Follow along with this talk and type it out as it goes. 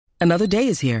Another day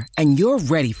is here, and you're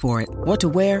ready for it. What to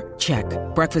wear? Check.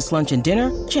 Breakfast, lunch, and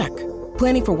dinner? Check.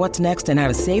 Planning for what's next and how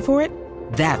to save for it?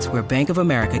 That's where Bank of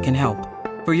America can help.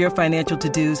 For your financial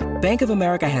to-dos, Bank of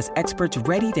America has experts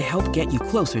ready to help get you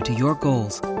closer to your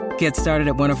goals. Get started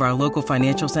at one of our local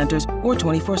financial centers or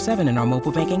 24/7 in our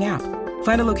mobile banking app.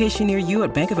 Find a location near you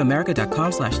at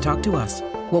bankofamerica.com/talktous.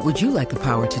 What would you like the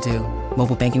power to do?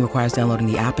 Mobile banking requires downloading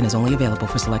the app and is only available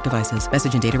for select devices.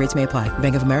 Message and data rates may apply.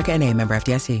 Bank of America N.A., member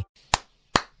FDIC.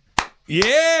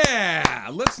 Yeah,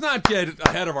 let's not get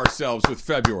ahead of ourselves with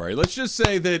February. Let's just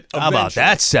say that How about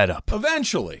that setup?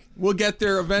 Eventually. We'll get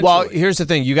there eventually. Well, here's the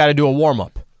thing. You got to do a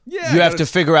warm-up. Yeah, you have to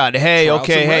figure out, hey,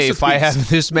 if I recipes. have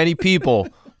this many people,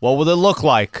 what will it look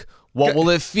like? What will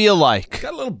it feel like?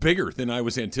 Got a little bigger than I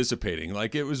was anticipating.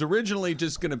 Like, it was originally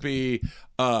just going to be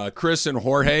Chris and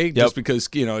Jorge, just because,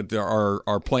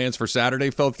 our plans for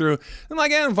Saturday fell through. I'm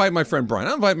like, I'll invite my friend Brian.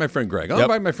 I'll invite my friend Greg. I'll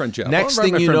invite my friend Jeff. Next I'll invite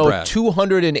thing my you friend know, Brad.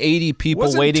 280 people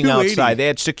Wasn't waiting 280. outside. They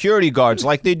had security guards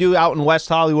like they do out in West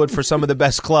Hollywood for some of the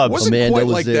best clubs. Wasn't Amanda quite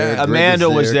was like there. that. Amanda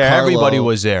was there. Carlo. Everybody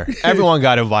was there. Everyone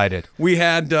got invited. We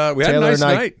had a Taylor nice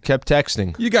and I night. kept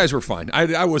texting. You guys were fine.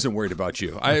 I wasn't worried about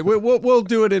you. We'll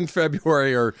do it in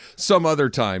February or some other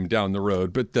time down the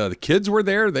road. But the kids were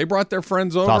there. They brought their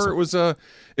friends over. Awesome.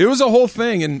 It was a whole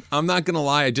thing. And I'm not going to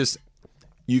lie.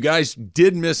 You guys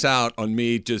did miss out on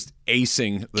me just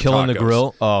acing the Killing tacos. the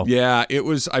grill? Oh. Yeah, it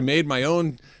was. I made my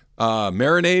own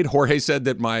marinade. Jorge said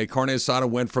that my carne asada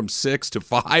went from 6 to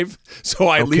 5, so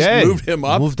I at least moved him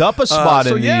up. Moved up a spot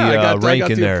so in yeah, the I got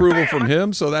ranking the there. approval from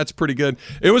him, so that's pretty good.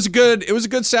 It was a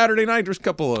good Saturday night. There's a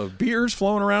couple of beers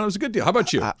flowing around. It was a good deal. How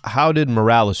about you? How did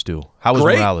Morales do? How was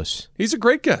Great. Morales? He's a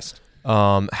great guest.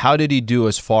 How did he do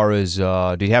as far as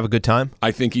did he have a good time? I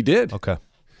think he did. Okay.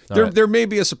 There may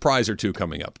be a surprise or two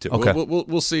coming up too. Okay.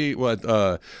 We'll see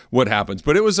what happens.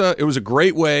 But it was a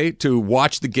great way to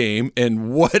watch the game,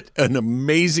 and what an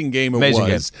amazing game it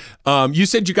was. You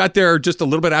said you got there just a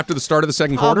little bit after the start of the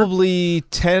second quarter. Probably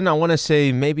 10. I want to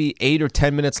say maybe 8 or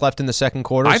 10 minutes left in the second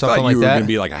quarter. I something thought like you were that. going to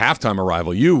be like a halftime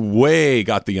arrival. You way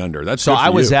got the under. That's So good for I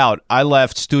was you. out. I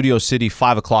left Studio City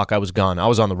 5 o'clock. I was gone. I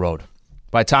was on the road.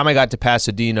 By the time I got to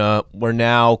Pasadena, we're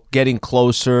now getting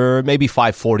closer, maybe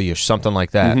 5:40ish, something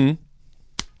like that.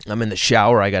 Mm-hmm. I'm in the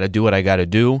shower. I got to do what I got to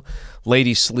do.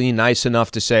 Lady Slee, nice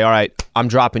enough to say, all right, I'm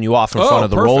dropping you off in front of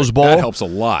the perfect. Rose Bowl. That helps a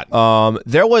lot.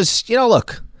 There was,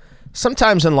 look,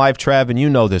 sometimes in life, Trav, and you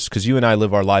know this because you and I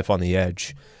live our life on the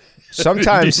edge.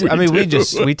 Sometimes,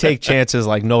 we take chances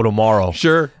like no tomorrow.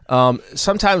 Sure.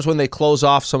 Sometimes when they close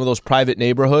off some of those private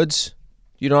neighborhoods,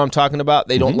 you know what I'm talking about?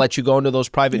 They don't let you go into those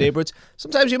private neighborhoods.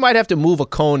 Sometimes you might have to move a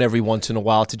cone every once in a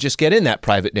while to just get in that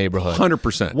private neighborhood.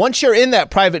 100%. Once you're in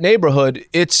that private neighborhood,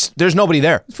 there's nobody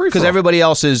there because everybody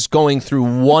else is going through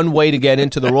one way to get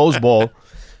into the Rose Bowl.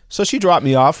 So she dropped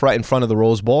me off right in front of the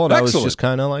Rose Bowl, and Excellent. I was just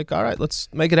kind of like, all right, let's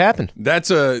make it happen.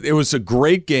 It was a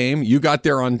great game. You got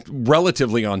there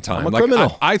relatively on time. I'm a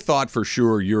criminal. I thought for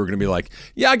sure you were going to be like,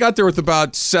 I got there with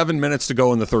about 7 minutes to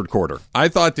go in the third quarter. I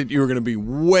thought that you were going to be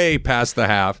way past the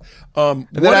half. And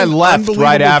then I left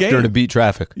right after to beat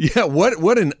traffic. Yeah,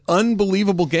 what an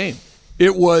unbelievable game.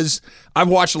 It was. I've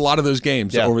watched a lot of those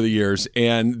games over the years,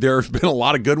 and there have been a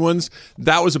lot of good ones.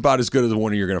 That was about as good as the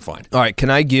one you're going to find. All right, can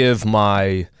I give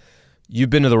you've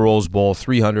been to the Rose Bowl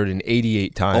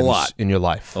 388 times in your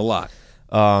life. A lot.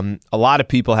 A lot of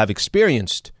people have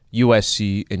experienced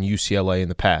USC and UCLA in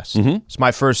the past. It's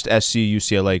my first SC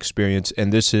UCLA experience,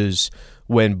 and this is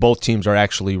when both teams are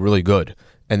actually really good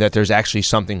and that there's actually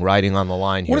something riding on the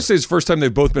line here. I want to say it's the first time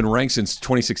they've both been ranked since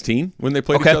 2016 when they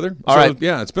played each other. All right.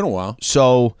 Yeah, it's been a while.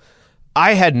 So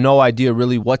I had no idea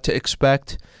really what to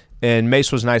expect, and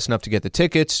Mace was nice enough to get the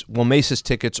tickets. Well, Mace's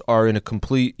tickets are in a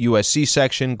complete USC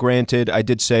section. Granted, I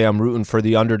did say I'm rooting for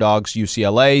the underdogs,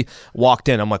 UCLA. Walked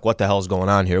in, I'm like, what the hell's going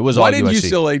on here? It was Why all didn't USC.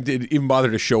 UCLA even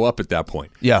bother to show up at that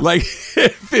point? Yeah. Like,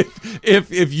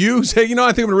 if you say, I think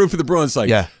I'm going to root for the Bruins, like,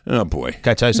 oh, boy.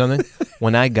 Can I tell you something?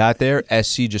 When I got there,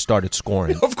 SC just started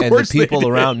scoring. Of and the course they people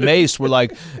did. around Mace were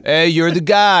like, hey, you're the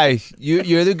guy.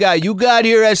 You're the guy. You got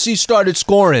here, SC started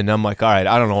scoring. I'm like, all right,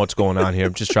 I don't know what's going on here.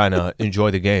 I'm just trying to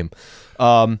enjoy the game.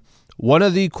 One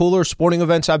of the cooler sporting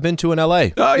events I've been to in LA.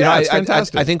 Oh, yeah, it's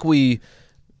fantastic. I think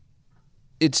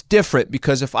it's different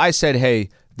because if I said, hey,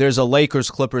 there's a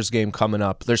Lakers-Clippers game coming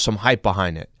up, there's some hype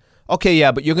behind it. Okay,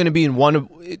 yeah, but you're going to be in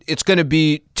it's going to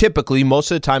be, typically,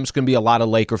 most of the time, it's going to be a lot of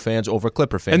Laker fans over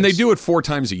Clipper fans. And they do it 4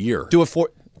 times a year. Do it four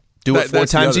That's the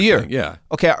times a other year. thing, yeah.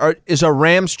 Okay, is a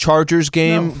Rams-Chargers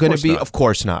game No, of going to course be? not. Of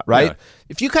course not, right? Yeah.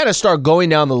 If you kind of start going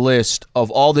down the list of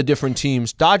all the different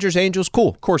teams, Dodgers, Angels, cool.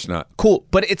 Of course not. Cool,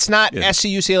 but it's not SC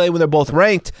UCLA when they're both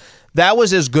ranked. That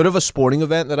was as good of a sporting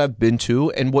event that I've been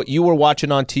to, and what you were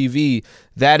watching on TV,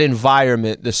 that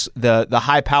environment, the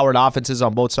high-powered offenses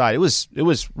on both sides, it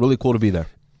was really cool to be there.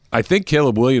 I think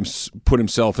Caleb Williams put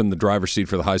himself in the driver's seat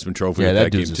for the Heisman Trophy. Yeah, in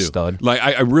that game dude's too. a stud. Like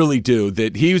I really do.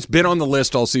 That he's been on the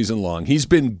list all season long. He's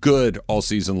been good all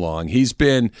season long. He's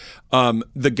been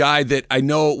the guy that I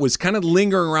know was kind of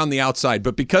lingering around the outside,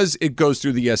 but because it goes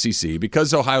through the SEC,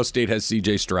 because Ohio State has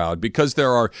C.J. Stroud, because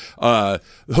there are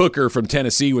Hooker from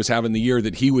Tennessee was having the year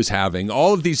that he was having,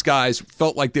 all of these guys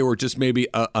felt like they were just maybe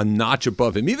a notch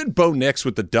above him. Even Bo Nix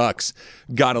with the Ducks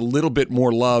got a little bit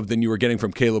more love than you were getting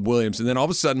from Caleb Williams, and then all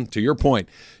of a sudden, to your point,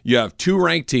 you have two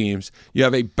ranked teams, you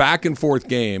have a back-and-forth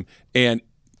game, and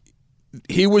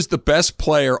he was the best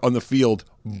player on the field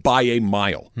by a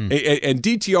mile. And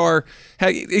DTR,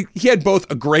 he had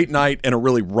both a great night and a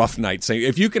really rough night. So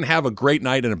if you can have a great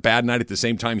night and a bad night at the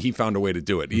same time, he found a way to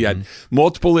do it. He had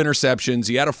multiple interceptions.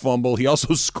 He had a fumble. He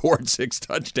also scored 6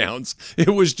 touchdowns.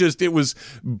 It was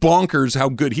bonkers how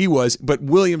good he was. But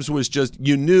Williams was just,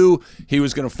 you knew he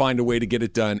was going to find a way to get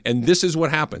it done. And this is what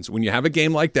happens. When you have a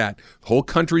game like that, the whole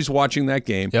country's watching that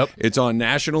game. Yep. It's on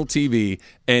national TV,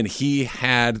 and he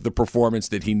had the performance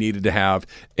that he needed to have.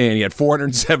 And he had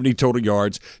 470 total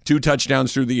yards, 2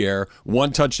 touchdowns through the air,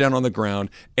 1 touchdown on the ground,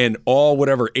 and all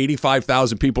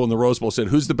 85,000 people in the Rose Bowl said,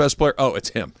 who's the best player? Oh, it's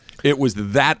him. It was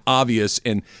that obvious.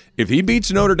 And if he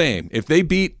beats Notre Dame, if they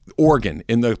beat Oregon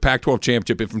in the Pac-12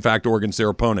 championship, if in fact Oregon's their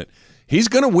opponent, he's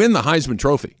going to win the Heisman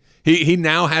Trophy. He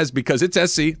now has, because it's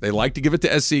SC, they like to give it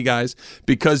to SC guys,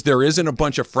 because there isn't a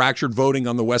bunch of fractured voting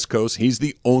on the West Coast. He's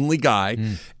the only guy.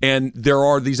 And there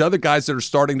are these other guys that are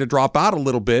starting to drop out a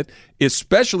little bit,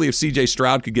 especially if C.J.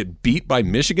 Stroud could get beat by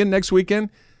Michigan next weekend.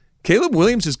 Caleb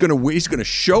Williams is going to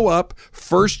show up,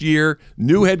 first year,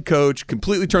 new head coach,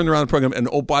 completely turn around the program, and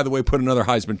oh, by the way, put another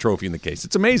Heisman Trophy in the case.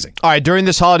 It's amazing. All right, during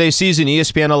this holiday season,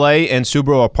 ESPN LA and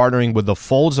Subaru are partnering with the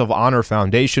Folds of Honor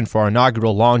Foundation for our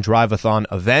inaugural Long Drive-a-thon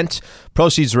event.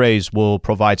 Proceeds raised will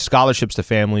provide scholarships to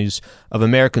families of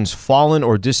Americans fallen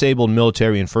or disabled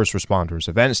military and first responders.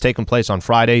 The event is taking place on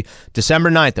Friday,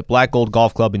 December 9th at Black Gold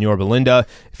Golf Club in Yorba Linda.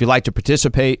 If you'd like to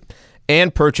participate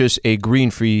and purchase a green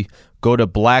fee, go to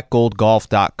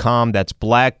blackgoldgolf.com. That's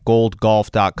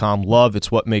blackgoldgolf.com. Love,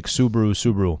 it's what makes Subaru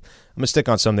Subaru. I'm going to stick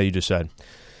on something that you just said.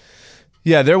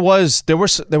 Yeah, there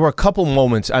were a couple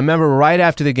moments. I remember right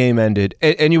after the game ended,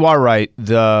 and you are right,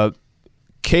 the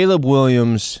Caleb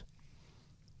Williams,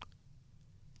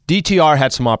 DTR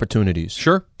had some opportunities.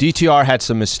 Sure. DTR had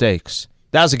some mistakes.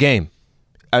 That was a game.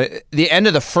 The end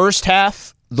of the first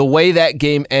half, the way that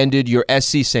game ended, your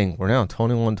SC saying, we're now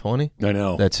 21-20? I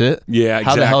know. That's it? Yeah, exactly.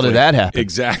 How the hell did that happen?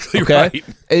 Exactly okay? right.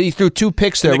 And he threw 2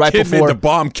 picks there right kid before. made the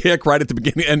bomb kick right at the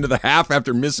beginning end of the half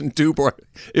after missing 2.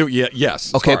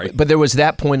 Yes. Okay, sorry. but there was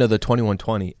that point of the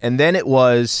 21-20. And then it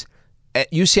was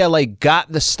UCLA got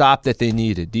the stop that they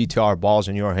needed. DTR, ball's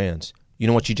in your hands. You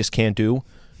know what you just can't do?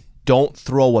 Don't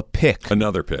throw a pick.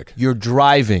 Another pick. You're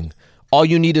driving. All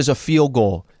you need is a field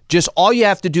goal. Just all you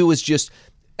have to do is just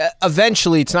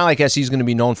eventually, it's not like SC's going to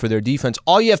be known for their defense.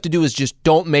 All you have to do is just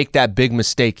don't make that big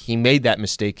mistake. He made that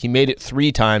mistake. He made it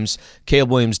 3 times. Caleb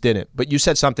Williams didn't. But you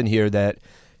said something here that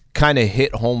kind of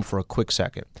hit home for a quick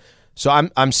second. So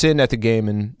I'm sitting at the game,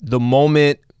 and the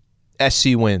moment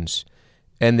SC wins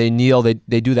and they kneel, they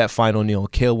do that final kneel.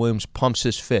 Caleb Williams pumps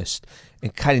his fist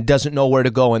and kind of doesn't know where to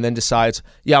go, and then decides,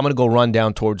 yeah, I'm going to go run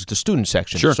down towards the student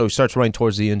section. Sure. So he starts running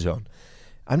towards the end zone.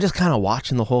 I'm just kind of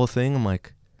watching the whole thing. I'm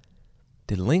like,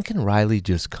 did Lincoln Riley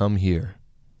just come here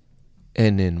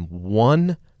and in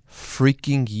one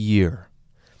freaking year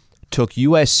took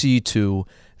USC to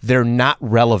they're not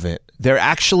relevant? They're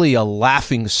actually a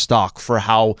laughing stock for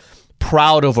how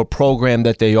proud of a program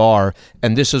that they are,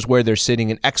 and this is where they're sitting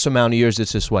in X amount of years.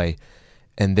 It's this way.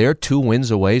 And they're 2 wins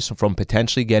away from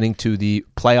potentially getting to the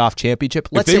playoff championship.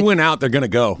 If they win out, they're going to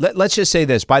go. Let's just say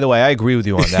this. By the way, I agree with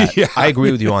you on that. Yeah. I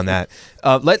agree with you on that.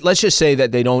 Let's just say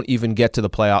that they don't even get to the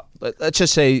playoff. Let's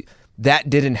just say that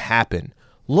didn't happen.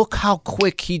 Look how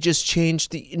quick he just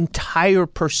changed the entire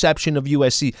perception of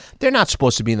USC. They're not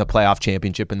supposed to be in the playoff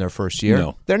championship in their first year.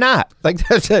 No. They're not. Like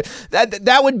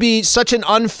that would be such an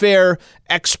unfair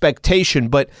expectation.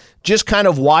 But just kind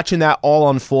of watching that all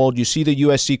unfold, you see the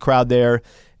USC crowd there.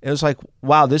 It was like,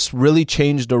 wow, this really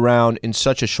changed around in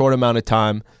such a short amount of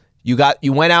time. You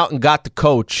went out and got the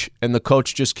coach, and the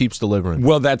coach just keeps delivering.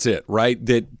 Well, that's it, right?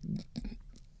 That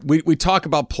we talk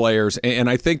about players, and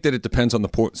I think that it depends on the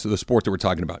sport that we're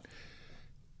talking about.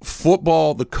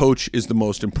 football, the coach is the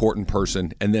most important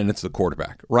person, and then it's the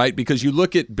quarterback, right? Because you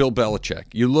look at Bill Belichick,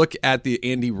 you look at the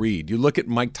Andy Reid, you look at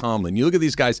Mike Tomlin, you look at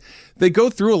these guys, they go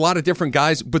through a lot of different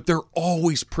guys, but they're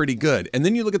always pretty good. And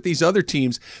then you look at these other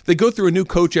teams, they go through a new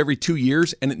coach every 2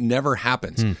 years, and it never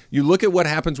happens. You look at what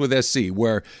happens with SC,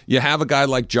 where you have a guy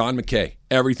like John McKay.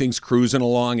 Everything's cruising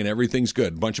along and everything's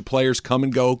good. A bunch of players come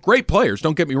and go. Great players,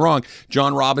 don't get me wrong.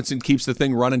 John Robinson keeps the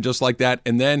thing running just like that,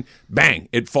 and then, bang,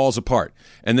 it falls apart.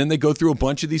 And then they go through a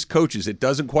bunch of these coaches. It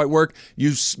doesn't quite work.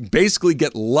 You basically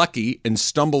get lucky and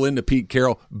stumble into Pete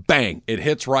Carroll. Bang, it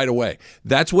hits right away.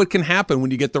 That's what can happen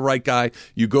when you get the right guy.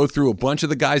 You go through a bunch of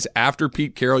the guys after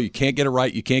Pete Carroll. You can't get it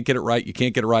right. You can't get it right. You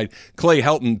can't get it right. Clay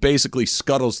Helton basically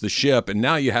scuttles the ship, and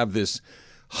now you have this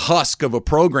husk of a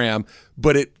program,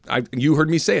 but you heard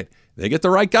me say it. They get the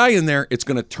right guy in there, it's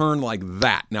going to turn like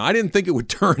that. Now, I didn't think it would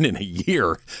turn in a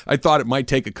year. I thought it might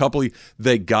take a couple of.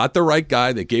 They got the right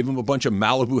guy. They gave him a bunch of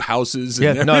Malibu houses.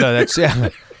 And That's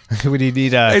What do you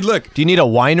need? Hey, look. Do you need a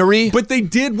winery? But they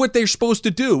did what they're supposed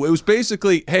to do. It was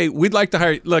basically, hey, we'd like to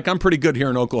hire. Look, I'm pretty good here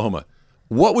in Oklahoma.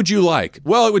 What would you like?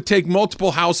 Well, it would take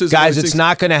multiple houses. Guys, it's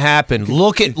not going to happen.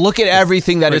 Look at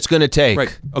everything that it's going to take.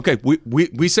 Right. Okay.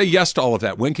 We say yes to all of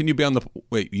that. When can you be on the?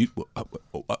 Wait. You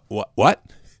what?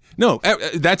 No.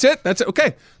 That's it. That's it.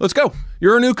 Okay. Let's go.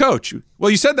 You're a new coach.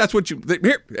 Well, you said that's what you.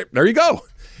 Here. There you go.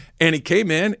 And he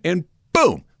came in and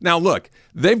boom. Now look,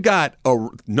 they've got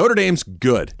Notre Dame's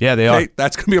good. Yeah, they are.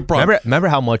 That's going to be a problem. Remember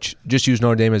how much? Just use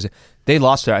Notre Dame as they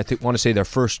lost their. I want to say their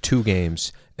first 2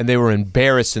 games. And they were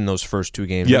embarrassed in those first 2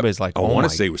 games. Yep. Everybody's like, I want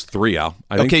to say it was 3, Al.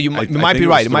 You might be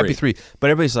right. It might be 3. But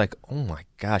everybody's like, oh, my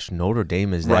gosh, Notre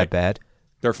Dame is that bad?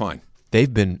 They're fine.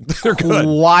 They've been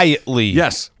quietly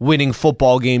winning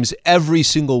football games every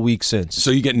single week since.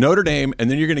 So you get Notre Dame, and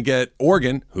then you're going to get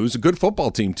Oregon, who's a good football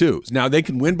team, too. Now, they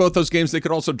can win both those games. They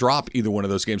could also drop either one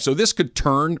of those games. So this could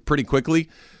turn pretty quickly.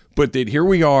 But here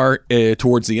we are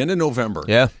towards the end of November.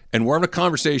 Yeah. And we're having a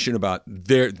conversation about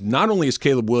not only is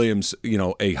Caleb Williams,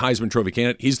 a Heisman Trophy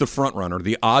candidate, he's the front runner,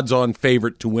 the odds-on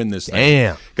favorite to win this thing.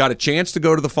 Damn. Got a chance to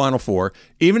go to the Final Four.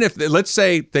 Even if, let's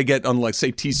say they get, unlike,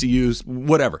 say, TCU's,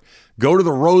 whatever, go to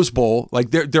the Rose Bowl.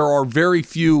 Like, there are very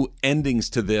few endings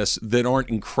to this that aren't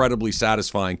incredibly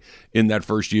satisfying in that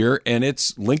first year, and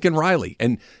it's Lincoln Riley.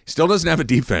 And he still doesn't have a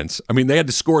defense. I mean, they had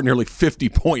to score nearly 50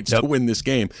 points to win this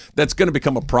game. That's going to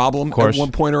become a problem at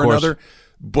one point or another.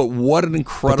 But what an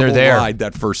incredible ride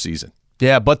that first season.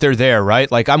 Yeah, but they're there,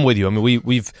 right? Like, I'm with you. I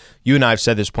mean, you and I have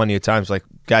said this plenty of times. Like,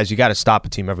 guys, you got to stop a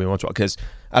team every once in a while because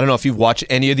I don't know if you've watched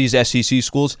any of these SEC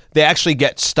schools. They actually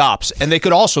get stops, and they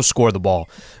could also score the ball.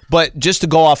 But just to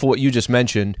go off of what you just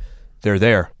mentioned, they're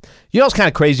there. You know what's kind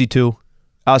of crazy, too?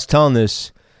 I was telling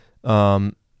this.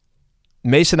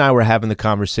 Mace and I were having the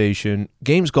conversation.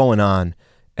 Game's going on,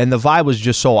 and the vibe was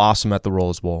just so awesome at the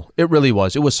Rose Bowl. It really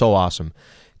was. It was so awesome.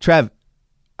 Trav,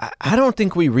 I don't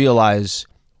think we realize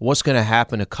what's going to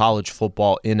happen to college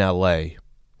football in L.A.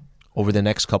 over the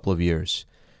next couple of years.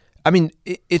 I mean,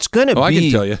 it's going to be. I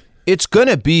can tell you. It's going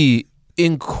to be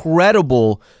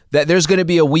incredible that there's going to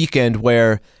be a weekend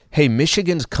where, hey,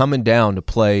 Michigan's coming down to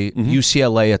play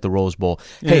UCLA at the Rose Bowl.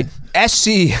 Yeah. Hey,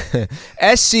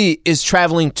 SC is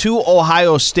traveling to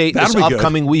Ohio State this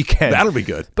upcoming weekend. That'll be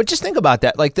good. But just think about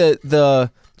that. Like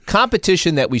the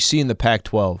competition that we see in the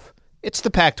Pac-12. It's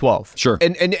the Pac-12. Sure.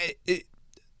 And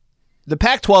the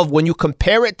Pac-12, when you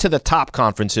compare it to the top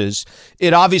conferences,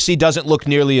 it obviously doesn't look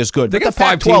nearly as good. They got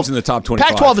 5 teams in the top 25.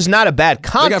 Pac-12 is not a bad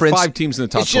conference. They got 5 teams in the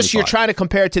top 25. It's just you're trying to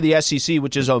compare it to the SEC,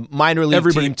 which is a minor league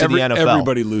team to the NFL.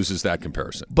 Everybody loses that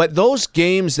comparison. But those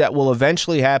games that will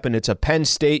eventually happen, it's a Penn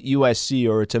State, USC,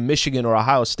 or it's a Michigan or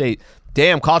Ohio State.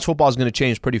 Damn, college football is going to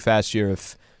change pretty fast here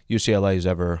if UCLA is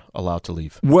ever allowed to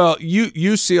leave. Well,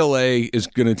 UCLA is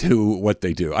going to do what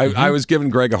they do. I was giving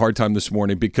Greg a hard time this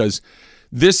morning because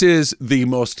this is the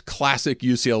most classic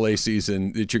UCLA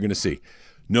season that you're going to see.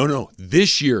 No,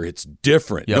 this year it's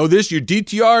different. Yep. No, this year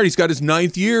DTR, he's got his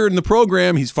 9th year in the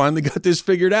program. He's finally got this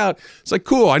figured out. It's like,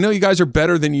 cool, I know you guys are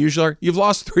better than you usually are. You've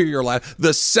lost 3 of your last.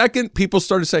 The second people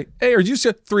start to say, hey, are you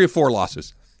 3 or 4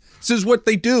 losses? This is what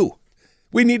they do.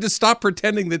 We need to stop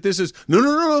pretending that this is,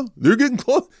 no, they're getting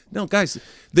close. No, guys,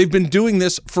 they've been doing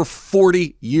this for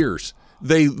 40 years.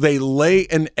 They lay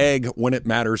an egg when it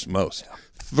matters most.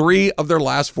 3 of their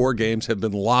last 4 games have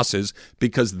been losses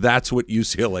because that's what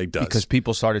UCLA does. Because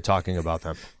people started talking about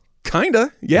them.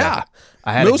 Kinda, yeah.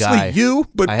 I had mostly a guy, you,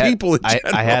 but people in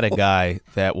general. I had a guy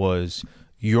that was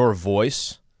your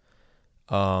voice.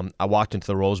 I walked into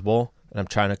the Rose Bowl, and I'm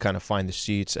trying to kind of find the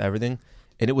seats, everything.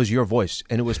 And it was your voice,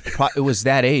 and it was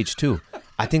that age too.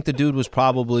 I think the dude was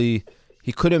probably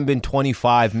he couldn't have been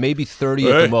 25, maybe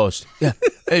 30 at the most. Yeah,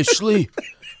 hey Schlee,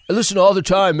 I listen all the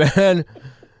time, man.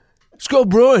 Let's go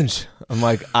Bruins. I'm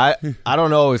like, I don't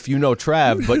know if you know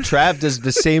Trav, but Trav does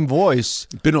the same voice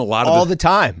been a lot of all the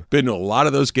time. Been to a lot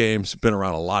of those games. Been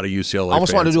around a lot of UCLA I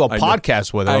almost fans. want to do a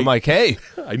podcast with him. I'm like, hey.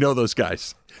 I know those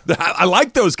guys. I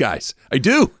like those guys. I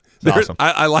do. Awesome.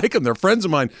 I like them. They're friends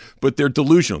of mine, but they're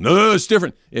delusional. No, it's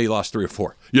different. Yeah, you lost 3 or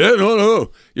 4. Yeah,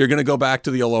 no. You're going to go back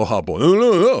to the Aloha Bowl.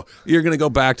 No. You're going to go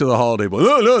back to the Holiday Bowl.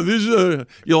 No. This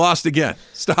you lost again.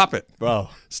 Stop it. Bro.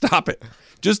 Stop it.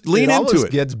 Just lean into it.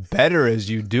 It gets better as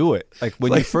you do it. Like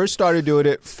when you first started doing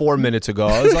it 4 minutes ago,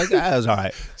 I was like, that was all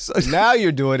right. So now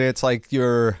you're doing it, it's like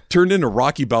you're... Turned into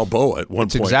Rocky Balboa at one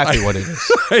point. That's exactly what it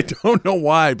is. I don't know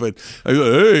why, but I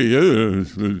go,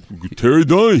 hey, Terry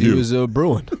Donahue. He was a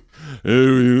Bruin.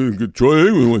 Hey, Troy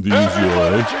Aikman went to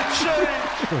UCLA.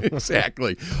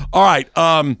 Exactly. All right.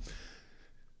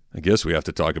 I guess we have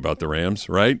to talk about the Rams,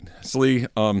 right? Slee,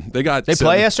 they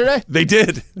play yesterday? They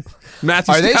did.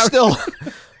 Matthew Are they still...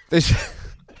 They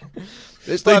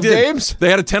still have games? They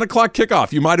had a 10 o'clock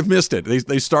kickoff. You might have missed it.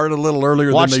 They started a little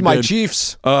earlier than they did. Watched my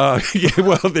Chiefs. Yeah,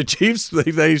 well, the Chiefs,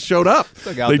 they showed up.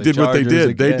 They did what they did.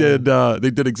 Again. They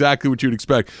did exactly what you'd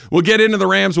expect. We'll get into the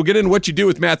Rams. We'll get into what you do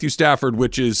with Matthew Stafford,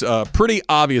 which is pretty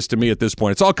obvious to me at this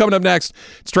point. It's all coming up next.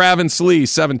 It's Trav and Slee,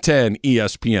 710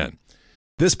 ESPN.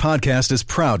 This podcast is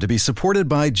proud to be supported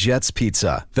by Jets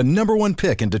Pizza, the #1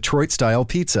 pick in Detroit-style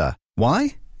pizza.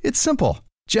 Why? It's simple.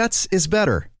 Jets is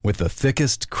better. With the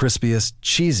thickest, crispiest,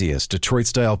 cheesiest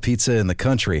Detroit-style pizza in the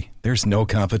country, there's no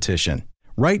competition.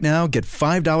 Right now, get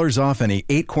 $5 off any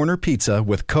 8-corner pizza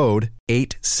with code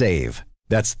 8SAVE.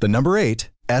 That's the number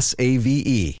 8,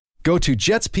 S-A-V-E. Go to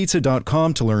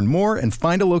jetspizza.com to learn more and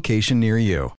find a location near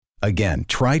you. Again,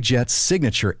 try Jet's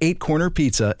signature 8-corner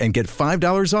pizza and get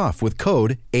 $5 off with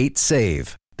code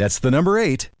 8SAVE. That's the number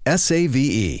 8,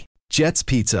 S-A-V-E. Jet's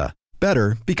Pizza.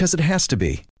 Better because it has to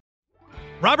be.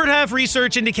 Robert Half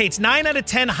research indicates 9 out of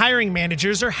 10 hiring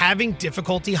managers are having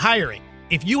difficulty hiring.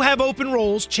 If you have open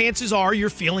roles, chances are you're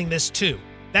feeling this too.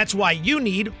 That's why you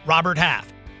need Robert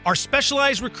Half. Our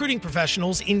specialized recruiting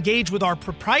professionals engage with our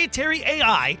proprietary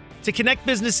AI to connect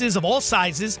businesses of all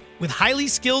sizes with highly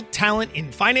skilled talent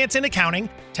in finance and accounting,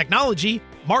 technology,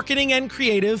 marketing and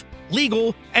creative,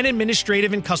 legal, and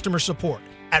administrative and customer support.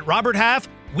 At Robert Half,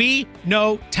 we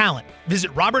know talent. Visit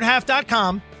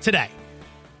roberthalf.com today.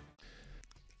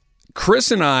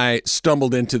 Chris and I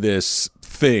stumbled into this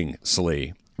thing,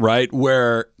 Slee, right?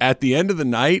 Where at the end of the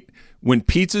night, when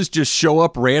pizzas just show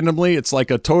up randomly, it's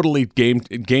like a totally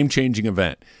game-changing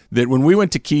event. That when we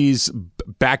went to Key's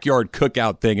backyard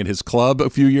cookout thing at his club a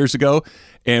few years ago,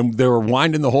 and they were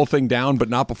winding the whole thing down, but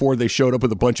not before they showed up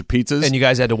with a bunch of pizzas. And you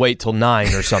guys had to wait till 9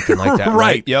 or something like that,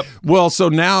 right? Yep. Well, so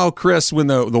now, Chris, when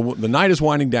the night is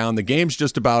winding down, the game's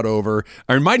just about over,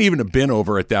 or it might even have been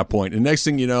over at that point, and next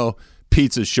thing you know,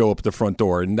 pizzas show up at the front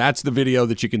door. And that's the video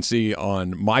that you can see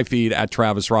on my feed at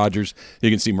Travis Rogers. You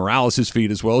can see Morales'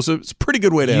 feed as well. So it's a pretty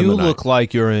good way to end the night. You look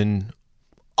like you're in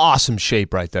awesome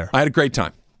shape right there. I had a great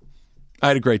time.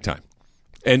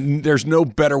 And there's no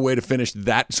better way to finish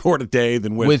that sort of day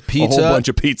than with pizza, a whole bunch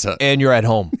of pizza. And you're at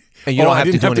home. And you don't have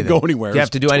to do anything. I didn't have to go anywhere. You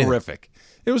have to do anything. Terrific.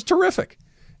 It was terrific.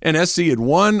 And SC had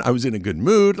won. I was in a good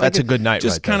mood. That's a good night,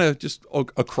 just kind of just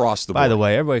across the board. By the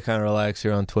way, everybody kind of relax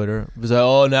here on Twitter. It was like,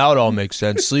 oh, now it all makes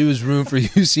sense. Slee was rooting for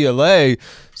UCLA,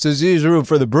 says he's rooting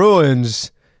for the Bruins.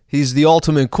 He's the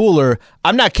ultimate cooler.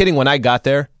 I'm not kidding. When I got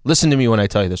there, listen to me when I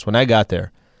tell you this. When I got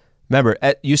there, remember,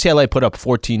 UCLA put up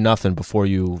 14-0 before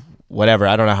you, whatever.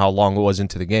 I don't know how long it was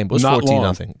into the game, but it was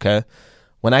 14-0. Okay.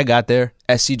 When I got there,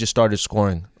 SC just started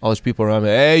scoring. All these people around me,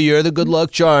 hey, you're the good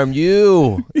luck charm.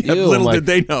 You. Little did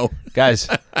they know. Guys,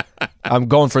 I'm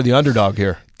going for the underdog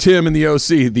here. Tim in the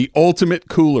OC, the ultimate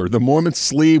cooler. The moment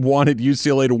Slee wanted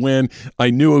UCLA to win,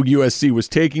 I knew USC was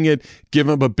taking it. Give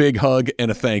him a big hug and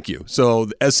a thank you. So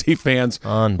the SC fans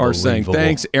are saying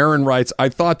thanks. Aaron writes, I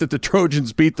thought that the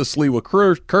Trojans beat the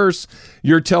Sliwa curse.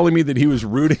 You're telling me that he was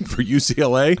rooting for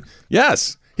UCLA?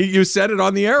 Yes. You said it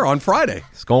on the air on Friday.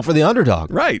 He's going for the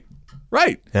underdog. Right.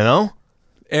 You know?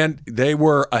 And they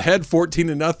were ahead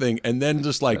 14-0, and then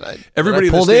just like everybody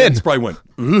in pulled the stands probably went,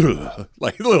 ugh,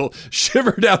 like a little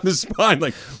shiver down the spine.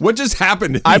 Like, what just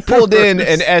happened? I pulled in,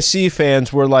 and SC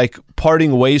fans were like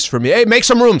parting ways from me. Hey, make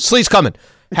some room. Slee's coming.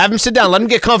 Have him sit down. Let him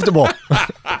get comfortable.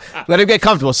 Let him get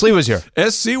comfortable. Slee was here.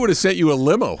 SC would have sent you a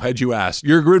limo had you asked.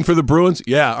 You're rooting for the Bruins?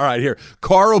 Yeah, all right, here.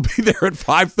 Car will be there at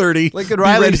 5:30. Lincoln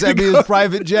Riley sent me his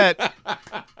private jet.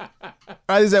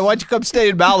 I said, why don't you come stay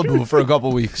in Malibu for a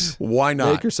couple weeks? Why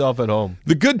not? Make yourself at home.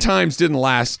 The good times didn't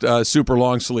last super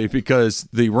long, Sleep, because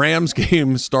the Rams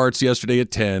game starts yesterday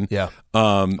at 10. Yeah.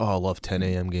 I love 10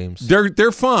 a.m. games.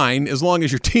 They're fine as long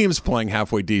as your team's playing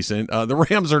halfway decent. The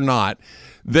Rams are not.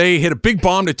 They hit a big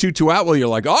bomb to Tutu Atwell. You're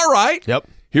like, all right. Yep.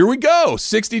 Here we go.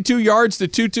 62 yards to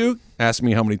Tutu. Ask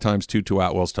me how many times Tutu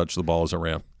Atwell's touched the ball as a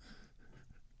Ram.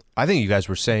 I think you guys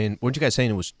were saying, weren't you guys saying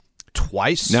it was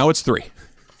twice? Now it's 3.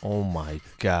 Oh, my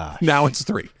gosh. Now it's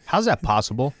 3. How's that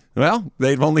possible? Well,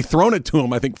 they've only thrown it to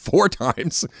him, I think, 4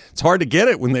 times. It's hard to get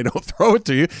it when they don't throw it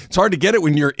to you. It's hard to get it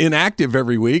when you're inactive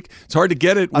every week. It's hard to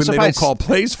get it when they don't call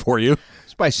plays for you.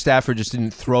 That's why Stafford just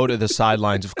didn't throw to the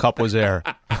sidelines if Kupp was there.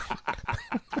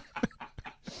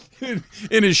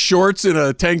 In his shorts and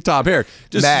a tank top hair.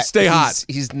 Just Matt, stay hot.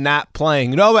 He's not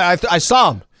playing. No, I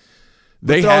saw him.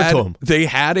 They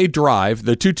had a drive.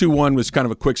 The 2-2-1 was kind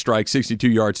of a quick strike, 62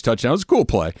 yards, touchdown. It was a cool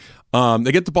play.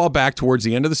 They get the ball back towards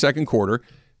the end of the second quarter.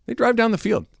 They drive down the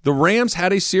field. The Rams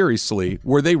had a series, Slee,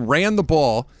 where they ran the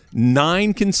ball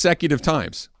 9 consecutive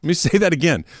times. Let me say that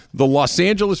again. The Los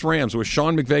Angeles Rams, with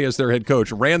Sean McVay as their head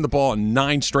coach, ran the ball in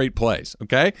 9 straight plays,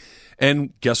 okay?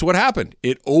 And guess what happened?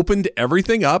 It opened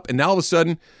everything up, and now all of a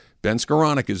sudden, Ben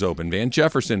Skoranek is open. Van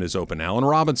Jefferson is open. Allen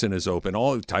Robinson is open.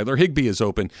 Tyler Higbee is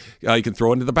open. You can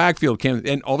throw into the backfield.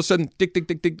 And all of a sudden, tick, tick,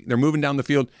 tick, tick, they're moving down the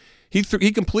field. He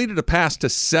completed a pass to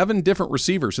 7 different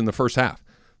receivers in the first half.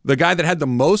 The guy that had the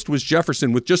most was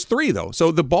Jefferson with just 3, though.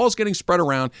 So the ball's getting spread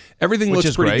around. Everything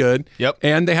looks pretty good. Yep.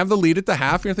 And they have the lead at the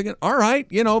half. And you're thinking, all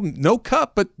right, no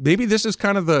Kupp, but maybe this is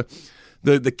kind of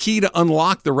the key to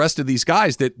unlock the rest of these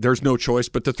guys, that there's no choice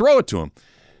but to throw it to him.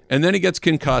 And then he gets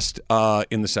concussed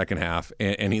in the second half,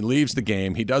 and he leaves the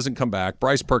game. He doesn't come back.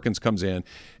 Bryce Perkins comes in,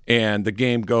 and the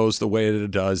game goes the way that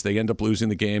it does. They end up losing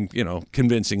the game,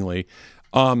 convincingly.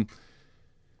 And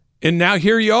now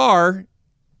here you are.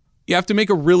 You have to make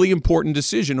a really important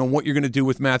decision on what you're going to do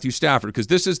with Matthew Stafford, because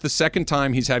this is the second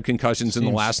time he's had concussions in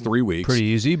the last 3 weeks. Pretty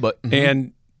easy, but...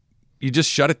 And you just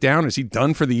shut it down. Is he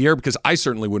done for the year? Because I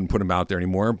certainly wouldn't put him out there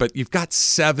anymore, but you've got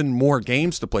 7 more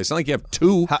games to play. It's not like you have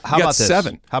 2. How you about got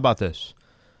 7. How about this?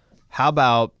 How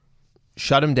about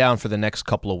shut him down for the next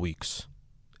couple of weeks,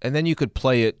 and then you could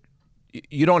play it.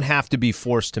 You don't have to be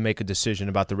forced to make a decision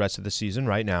about the rest of the season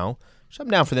right now. Shut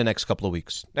him down for the next couple of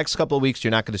weeks. Next couple of weeks,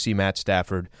 you're not going to see Matt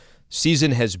Stafford.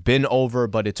 Season has been over,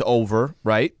 but it's over,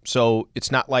 right? So it's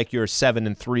not like you're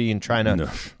 7-3 and trying to. No.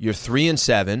 You're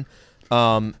 3-7.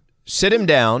 Sit him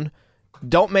down.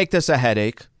 Don't make this a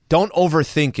headache. Don't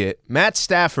overthink it. Matt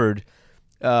Stafford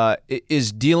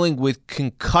is dealing with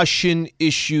concussion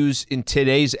issues in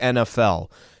today's NFL.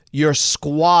 Your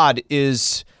squad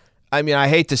is, I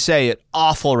hate to say it,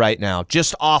 awful right now.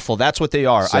 Just awful. That's what they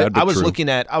are. I was looking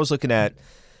at,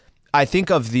 I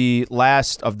think of the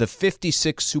last of the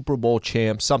 56 Super Bowl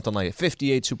champs, something like it,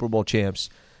 58 Super Bowl champs.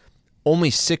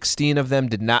 Only 16 of them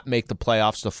did not make the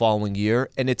playoffs the following year.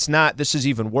 And it's not, this is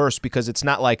even worse, because it's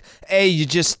not like, hey, you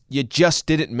just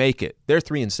didn't make it. They're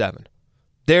 3-7.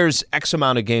 There's X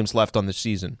amount of games left on the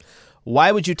season.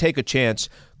 Why would you take a chance?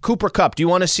 Cooper Kupp, do you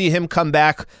want to see him come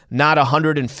back not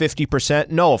 150%?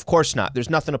 No, of course not. There's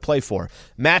nothing to play for.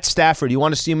 Matt Stafford, do you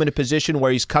want to see him in a position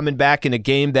where he's coming back in a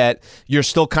game that you're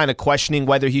still kind of questioning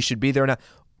whether he should be there or not?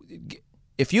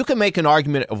 If you can make an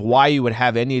argument of why you would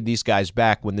have any of these guys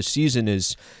back when the season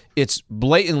is, it's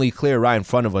blatantly clear right in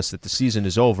front of us that the season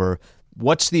is over,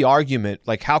 what's the argument?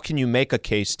 Like, how can you make a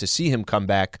case to see him come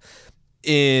back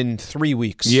in 3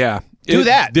 weeks? Yeah. Do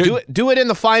it in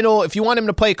the final. If you want him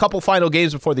to play a couple final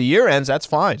games before the year ends, that's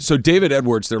fine. So David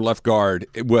Edwards, their left guard,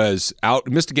 was out,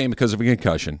 missed a game because of a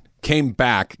concussion, came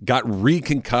back, got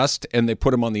reconcussed, and they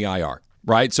put him on the IR,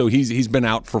 right? So he's been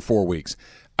out for 4 weeks.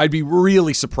 I'd be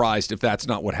really surprised if that's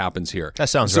not what happens here. That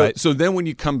sounds right. So then when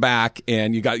you come back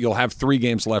and you'll have 3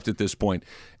 games left at this point,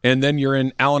 and then you're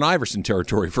in Allen Iverson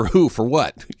territory for who? For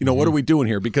what? What are we doing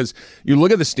here? Because you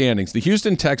look at the standings. The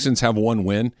Houston Texans have 1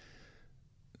 win.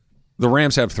 The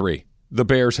Rams have 3. The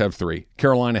Bears have 3.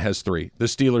 Carolina has 3. The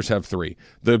Steelers have 3.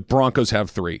 The Broncos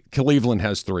have 3. Cleveland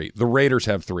has 3. The Raiders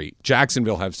have 3.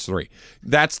 Jacksonville has 3.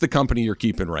 That's the company you're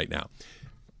keeping right now.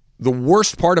 The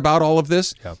worst part about all of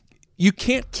this, you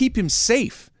can't keep him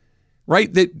safe,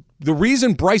 right? The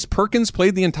reason Bryce Perkins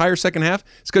played the entire second half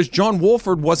is because John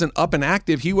Wolford wasn't up and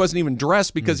active. He wasn't even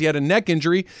dressed because he had a neck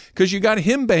injury, because you got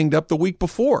him banged up the week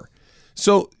before.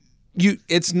 So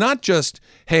it's not just,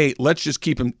 hey, let's just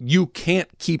keep him. You can't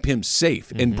keep him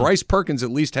safe. And Bryce Perkins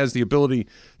at least has the ability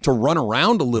to run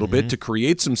around a little bit, to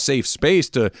create some safe space,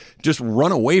 to just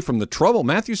run away from the trouble.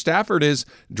 Matthew Stafford is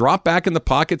drop back in the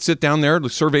pocket, sit down there,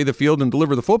 survey the field, and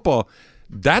deliver the football.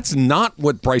 That's not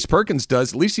what Bryce Perkins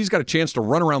does. At least he's got a chance to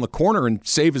run around the corner and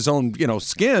save his own,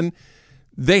 skin.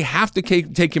 They have to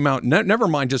take him out, never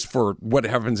mind just for what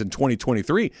happens in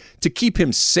 2023, to keep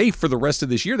him safe for the rest of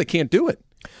this year. They can't do it.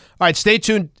 All right, stay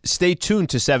tuned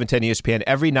to 710 ESPN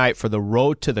every night for the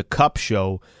Road to the Cup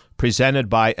show presented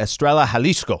by Estrella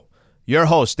Jalisco. Your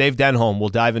host, Dave Denholm, will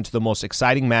dive into the most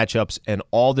exciting matchups and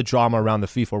all the drama around the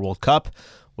FIFA World Cup.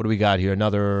 What do we got here?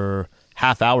 Another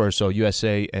half hour or so,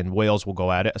 USA and Wales will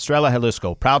go at it. Estrella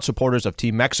Jalisco, proud supporters of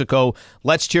Team Mexico.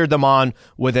 Let's cheer them on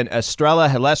with an Estrella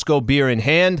Jalisco beer in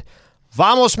hand.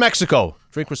 Vamos, Mexico.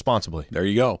 Drink responsibly. There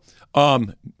you go.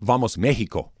 Vamos,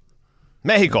 Mexico.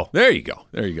 Mexico. There you go.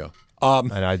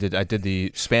 And I did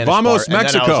the Spanish Vamos, part.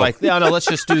 Mexico. And then I was like, no, let's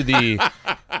just do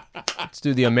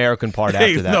the American part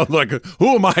after that. No, look,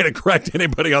 who am I to correct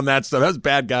anybody on that stuff? That's a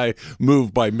bad guy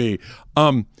move by me.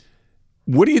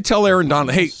 What do you tell Aaron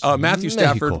Donald? Hey, Matthew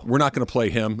Stafford, Mexico. we're not going to play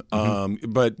him.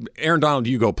 But Aaron Donald,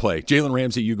 you go play. Jalen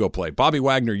Ramsey, you go play. Bobby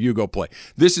Wagner, you go play.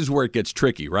 This is where it gets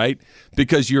tricky, right?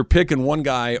 Because you're picking one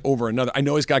guy over another. I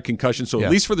know he's got concussion, so at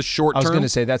least for the short term. I was going to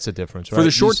say that's the difference, right? For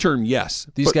the short term, yes.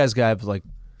 These guys have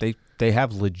they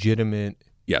have legitimate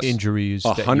injuries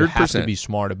that you have to be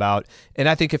smart about. And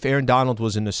I think if Aaron Donald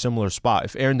was in a similar spot,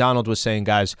 if Aaron Donald was saying,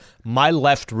 guys, my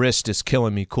left wrist is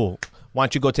killing me, cool. Why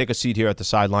don't you go take a seat here at the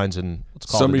sidelines and let's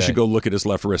call Somebody it a day. should go look at his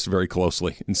left wrist very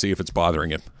closely and see if it's bothering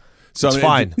him. So, it's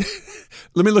fine.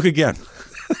 Let me look again.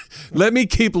 Let me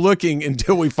keep looking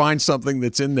until we find something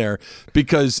that's in there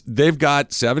because they've got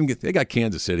they got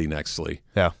Kansas City next week.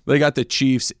 Yeah. They got the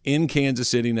Chiefs in Kansas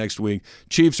City next week.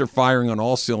 Chiefs are firing on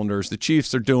all cylinders. The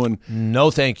Chiefs are doing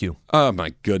no thank you. Oh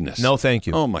my goodness. No thank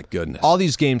you. Oh my goodness. All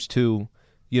these games too,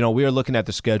 we were looking at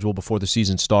the schedule before the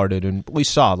season started and we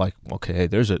saw okay,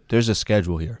 there's a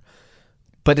schedule here.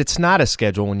 But it's not a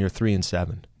schedule when you're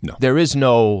 3-7. No. There is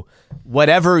no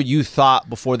whatever you thought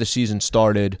before the season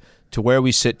started to where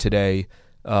we sit today,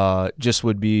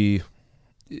 it'd be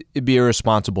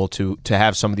irresponsible to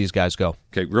have some of these guys go.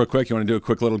 Okay, real quick, you want to do a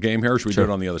quick little game here, or should we do it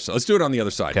on the other side? Let's do it on the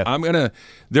other side. Okay.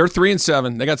 They're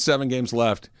 3-7. They got 7 games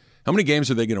left. How many games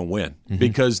are they going to win? Mm-hmm.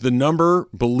 Because the number,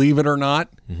 believe it or not,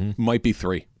 might be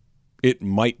 3. It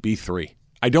might be 3.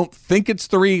 I don't think it's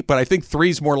 3, but I think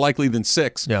 3 is more likely than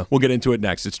 6. Yeah. We'll get into it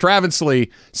next. It's Travis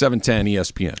Lee, 710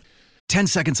 ESPN. 10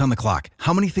 seconds on the clock.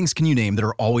 How many things can you name that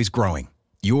are always growing?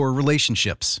 Your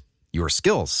relationships, your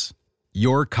skills,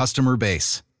 your customer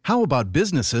base. How about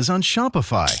businesses on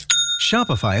Shopify?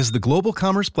 Shopify is the global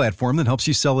commerce platform that helps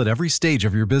you sell at every stage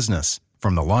of your business.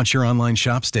 From the launch your online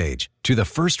shop stage to the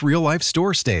first real-life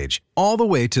store stage, all the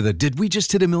way to the did we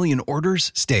just hit a million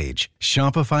orders stage.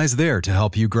 Shopify's there to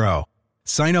help you grow.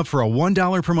 Sign up for a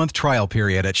 $1 per month trial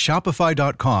period at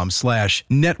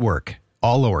shopify.com/network,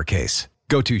 all lowercase.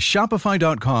 Go to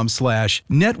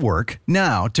shopify.com/network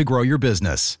now to grow your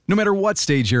business, no matter what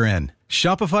stage you're in.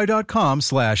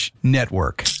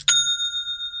 Shopify.com/network.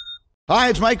 Hi,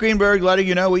 it's Mike Greenberg letting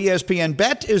you know ESPN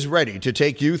Bet is ready to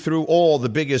take you through all the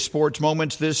biggest sports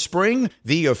moments this spring.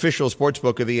 The official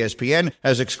sportsbook of ESPN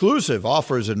has exclusive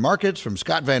offers and markets from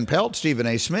Scott Van Pelt, Stephen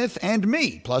A. Smith, and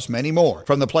me, plus many more.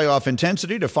 From the playoff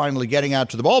intensity to finally getting out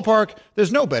to the ballpark,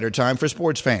 there's no better time for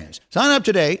sports fans. Sign up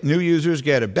today. New users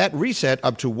get a bet reset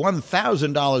up to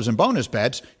 $1,000 in bonus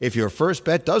bets if your first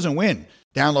bet doesn't win.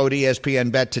 Download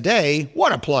ESPN Bet today.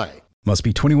 What a play. Must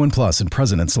be 21 plus and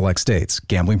present in select states.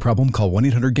 Gambling problem? Call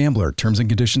 1-800-GAMBLER. Terms and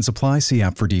conditions apply. See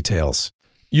app for details.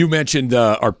 You mentioned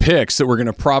our picks that we're going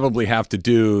to probably have to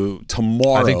do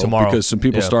tomorrow. I think tomorrow. Because some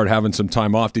people start having some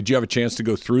time off. Did you have a chance to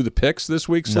go through the picks this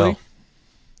week, Slee? No.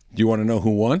 Do you want to know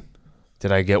who won?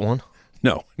 Did I get one?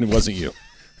 No, it wasn't you.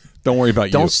 Don't worry about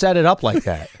you. Don't set it up like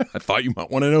that. I thought you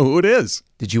might want to know who it is.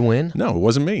 Did you win? No, it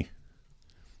wasn't me.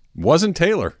 It wasn't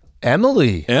Taylor.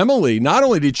 Emily, not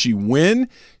only did she win,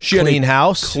 she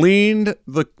cleaned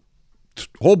the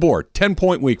whole board.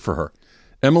 10-point week for her.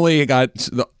 Emily got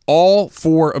all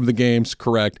 4 of the games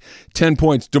correct. 10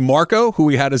 points. DeMarco, who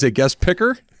we had as a guest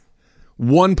picker,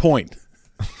 1 point.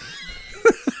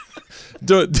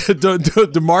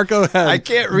 DeMarco had I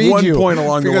can't read 1 you point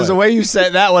along the way. because the way you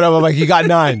said that one, I'm like, he got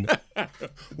 9.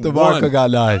 DeMarco got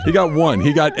 9. He got 1.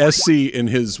 He got SC in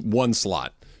his 1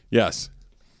 slot. Yes.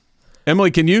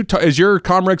 Emily, can you? Is your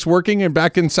Comrex working and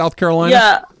back in South Carolina?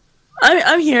 Yeah,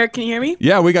 I'm here. Can you hear me?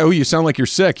 Yeah, we got. You sound like you're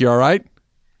sick. You all right?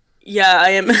 Yeah,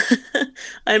 I am.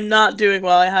 I'm not doing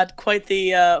well. I had quite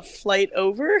the flight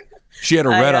over. She had a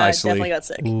red eye, definitely got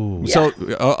sick. Ooh. Yeah.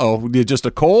 So, just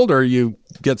a cold, or you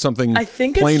get something? I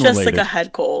think it's just like a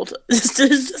head cold. It's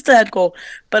just a head cold.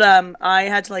 But I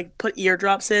had to put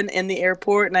eardrops in the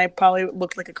airport, and I probably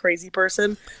looked like a crazy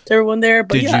person to everyone there.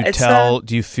 But Did you tell?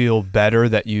 Do you feel better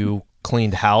that you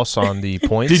cleaned house on the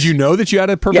points. Did you know that you had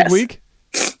a perfect week?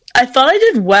 I thought I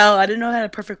did well. I didn't know I had a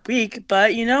perfect week,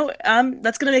 but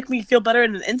that's going to make me feel better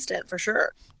in an instant for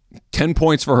sure. 10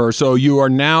 points for her. So you are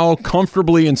now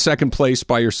comfortably in second place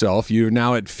by yourself. You're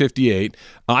now at 58.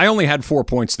 I only had 4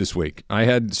 points this week.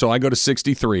 I go to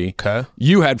 63. Okay.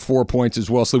 You had 4 points as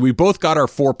well. So we both got our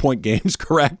 4-point games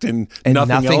correct and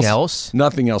nothing else.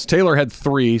 Nothing else. Taylor had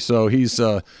 3, so he's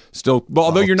still. Well,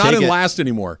 although you're not in last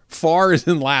anymore. Farr is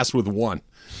in last with 1.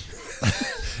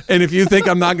 And if you think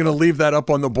I'm not going to leave that up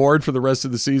on the board for the rest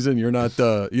of the season, you're not.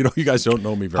 You guys don't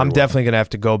know me very well. I'm definitely going to have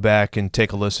to go back and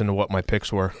take a listen to what my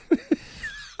picks were.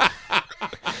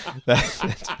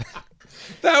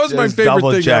 That was my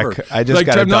favorite thing ever. I just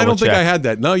got to double check. I don't think I had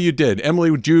that. No, you did.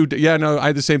 Emily, would you? Yeah, no, I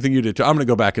had the same thing you did too. I'm going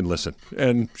to go back and listen.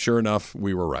 And sure enough,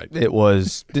 we were right.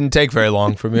 It didn't take very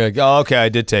long for me. Like, okay, I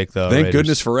did take the Thank Raiders.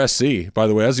 Goodness for SC. By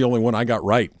the way, that's the only one I got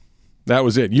right. That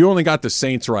was it. You only got the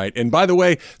Saints right. And by the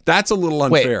way, that's a little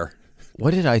unfair. Wait,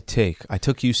 what did I take? I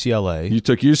took UCLA. You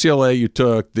took UCLA, you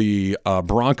took the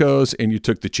Broncos, and you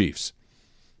took the Chiefs.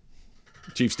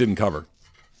 Chiefs didn't cover.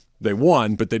 They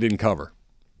won, but they didn't cover.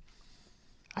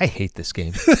 I hate this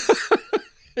game.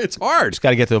 It's hard. Just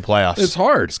got to get to the playoffs. It's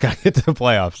hard. Just got to get to the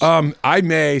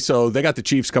playoffs. So they got the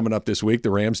Chiefs coming up this week, the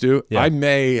Rams do. Yeah. I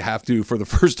may have to, for the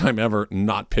first time ever,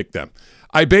 not pick them.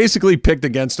 I basically picked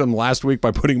against them last week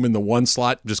by putting them in the 1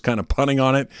 slot, just kind of punting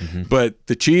on it. Mm-hmm. But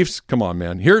the Chiefs, come on,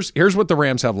 man. Here's what the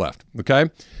Rams have left, okay?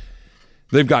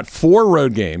 They've got 4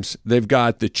 road games. They've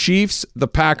got the Chiefs, the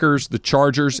Packers, the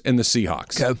Chargers, and the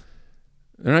Seahawks. Okay.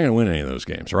 They're not going to win any of those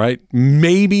games, right?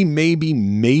 Maybe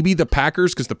the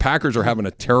Packers, because the Packers are having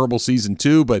a terrible season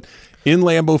too. But in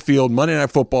Lambeau Field, Monday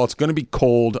Night Football, it's going to be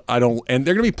cold. And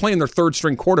they're going to be playing their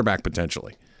third-string quarterback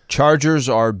potentially. Chargers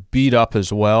are beat up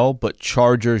as well, but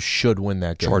Chargers should win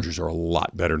that game. Chargers are a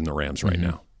lot better than the Rams right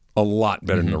now. A lot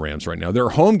better than the Rams right now. Their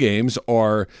home games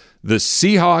are the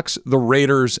Seahawks, the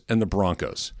Raiders, and the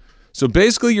Broncos. So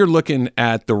basically you're looking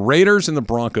at the Raiders and the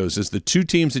Broncos as the 2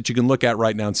 teams that you can look at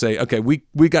right now and say, okay,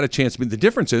 we got a chance. But the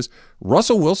difference is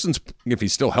Russell Wilson's, if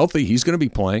he's still healthy, he's going to be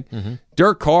playing. Mm-hmm.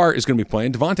 Derek Carr is going to be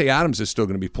playing. Devontae Adams is still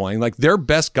going to be playing. Like, their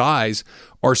best guys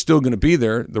are still going to be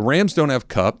there. The Rams don't have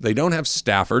Kupp. They don't have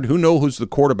Stafford. Who knows who the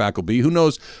quarterback will be? Who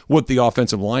knows what the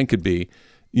offensive line could be?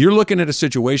 You're looking at a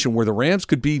situation where the Rams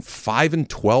could be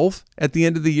 5-12 at the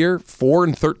end of the year,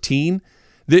 4-13.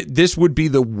 This would be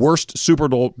the worst Super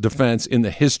Bowl defense in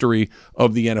the history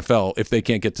of the NFL if they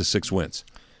can't get to 6 wins.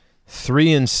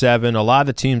 3-7, a lot of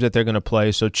the teams that they're going to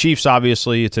play. So Chiefs,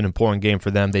 obviously, it's an important game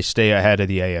for them. They stay ahead of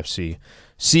the AFC.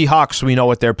 Seahawks, we know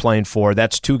what they're playing for.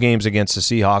 That's 2 games against the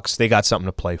Seahawks. They got something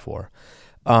to play for.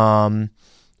 I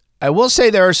will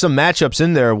say there are some matchups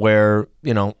in there where,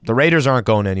 the Raiders aren't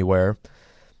going anywhere.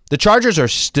 The Chargers are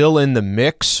still in the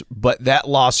mix, but that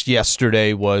loss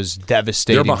yesterday was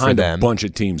devastating for them. They're behind a bunch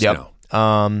of teams now.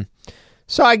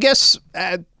 So I guess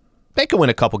they can win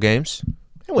a couple games.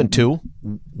 They win 2.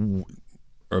 Am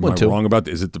I wrong about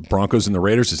that? Is it the Broncos and the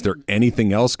Raiders? Is there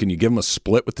anything else? Can you give them a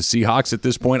split with the Seahawks at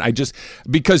this point?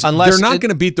 Because they're not going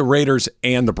to beat the Raiders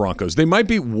and the Broncos. They might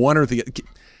beat one or the.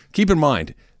 Keep in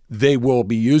mind, they will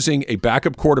be using a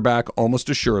backup quarterback almost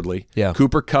assuredly. Yeah.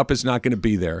 Cooper Kupp is not going to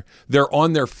be there. They're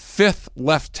on their 5th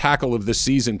left tackle of the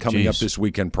season coming up this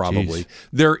weekend probably.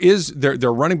 Their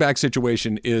running back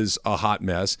situation is a hot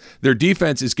mess. Their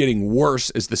defense is getting worse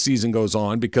as the season goes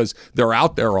on because they're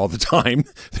out there all the time.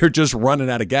 They're just running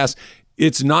out of gas.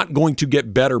 It's not going to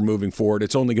get better moving forward.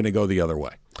 It's only going to go the other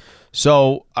way.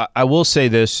 So I will say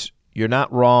this. You're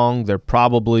not wrong.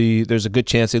 There's a good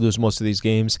chance they lose most of these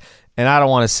games. And I don't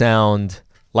want to sound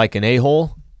like an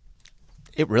a-hole.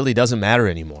 It really doesn't matter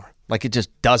anymore. Like, it just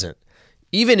doesn't.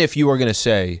 Even if you were going to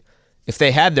say, if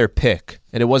they had their pick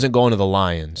and it wasn't going to the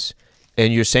Lions,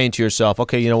 and you're saying to yourself,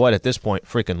 okay, you know what, at this point,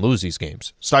 freaking lose these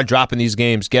games. Start dropping these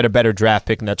games, get a better draft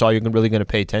pick, and that's all you're really going to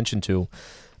pay attention to.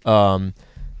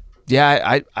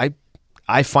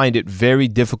 I find it very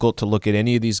difficult to look at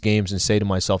any of these games and say to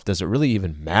myself, does it really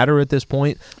even matter at this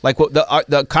point? Like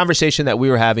the conversation that we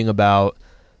were having about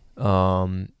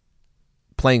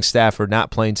playing Stafford,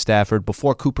 not playing Stafford,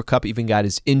 before Cooper Kupp even got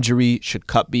his injury, should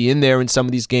Kupp be in there in some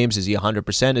of these games? Is he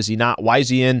 100%? Is he not? Why is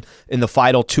he in the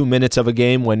final 2 minutes of a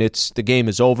game when the game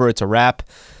is over, it's a wrap?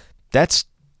 That's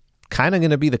kind of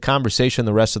going to be the conversation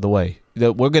the rest of the way.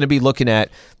 That we're going to be looking at,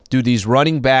 do these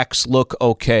running backs look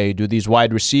okay? Do these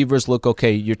wide receivers look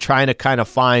okay? You're trying to kind of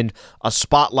find a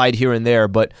spotlight here and there,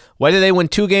 but whether they win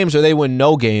 2 games or they win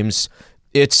no games,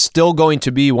 it's still going to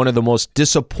be one of the most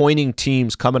disappointing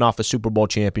teams coming off a Super Bowl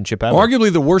championship ever. Arguably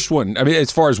the worst one. I mean,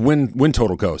 as far as win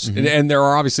total goes, and there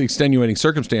are obviously extenuating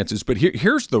circumstances. But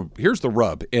here's the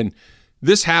rub. And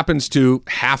This happens to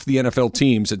half the NFL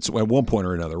teams at one point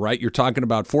or another, right? You're talking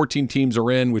about 14 teams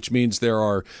are in, which means there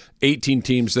are 18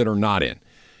 teams that are not in.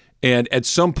 And at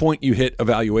some point you hit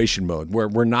evaluation mode where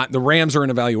the Rams are in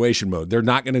evaluation mode. They're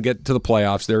not going to get to the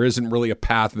playoffs. There isn't really a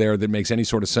path there that makes any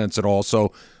sort of sense at all.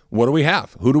 So what do we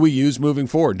have? Who do we use moving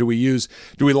forward? Do we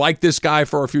like this guy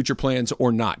for our future plans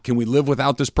or not? Can we live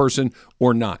without this person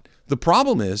or not? The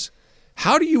problem is,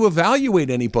 how do you evaluate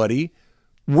anybody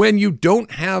when you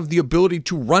don't have the ability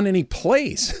to run any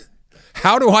plays?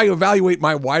 How do I evaluate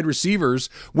my wide receivers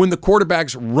when the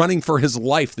quarterback's running for his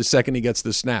life the second he gets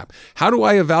the snap? How do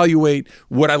I evaluate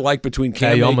what I like between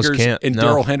Cam Akers and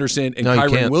Darrell Henderson and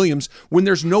Kyren Williams when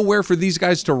there's nowhere for these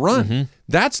guys to run? Mm-hmm.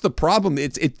 That's the problem.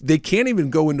 They can't even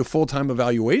go into full-time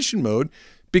evaluation mode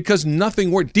because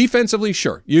nothing works. Defensively,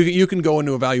 sure. You can go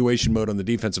into evaluation mode on the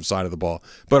defensive side of the ball.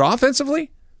 But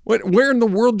offensively, where in the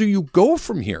world do you go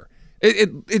from here? I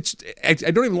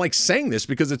don't even like saying this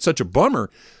because it's such a bummer,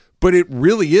 but it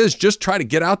really is just try to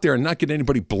get out there and not get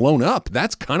anybody blown up.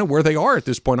 That's kind of where they are at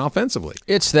this point offensively.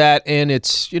 It's that, and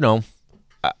it's,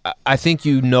 I think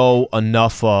you know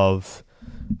enough about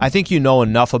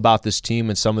this team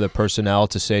and some of the personnel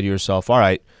to say to yourself, all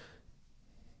right,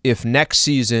 if next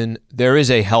season there is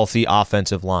a healthy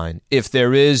offensive line, if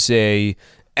there is a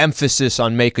emphasis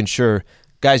on making sure,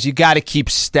 guys, you got to keep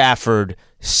Stafford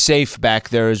safe back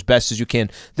there as best as you can.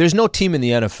 There's no team in the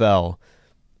NFL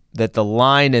that the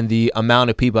line and the amount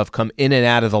of people have come in and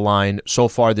out of the line so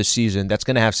far this season that's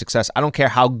going to have success. I don't care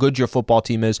how good your football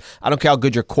team is. I don't care how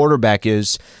good your quarterback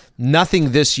is.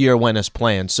 Nothing this year went as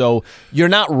planned. So you're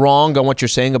not wrong on what you're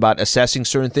saying about assessing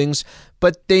certain things,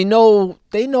 but they know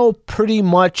pretty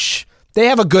much. They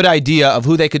have a good idea of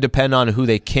who they could depend on and who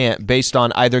they can't based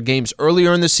on either games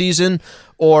earlier in the season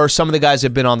or some of the guys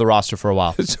have been on the roster for a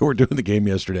while. So we're doing the game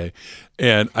yesterday,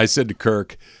 and I said to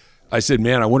Kirk,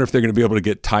 man, I wonder if they're going to be able to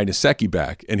get Ty Nsekhe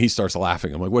back. And he starts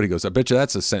laughing. I'm like, what? He goes, I bet you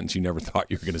that's a sentence you never thought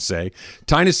you were going to say.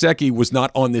 Ty Nsekhe was not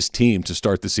on this team to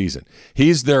start the season.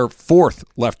 He's their fourth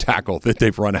left tackle that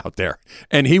they've run out there.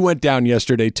 And he went down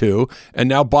yesterday too. And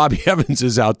now Bobby Evans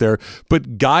is out there.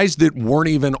 But guys that weren't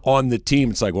even on the team,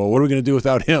 it's like, well, what are we going to do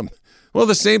without him? Well,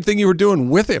 the same thing you were doing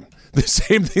with him. The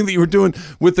same thing that you were doing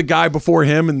with the guy before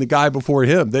him and the guy before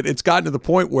him. That it's gotten to the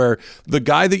point where the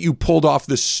guy that you pulled off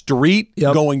the street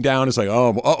going down is like,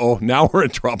 oh, now we're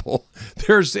in trouble.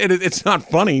 It's not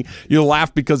funny. You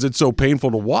laugh because it's so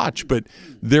painful to watch, but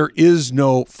there is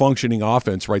no functioning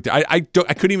offense right there. I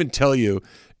couldn't even tell you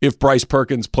if Bryce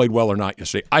Perkins played well or not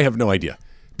yesterday. I have no idea.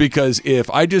 Because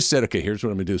if I just said, okay, here's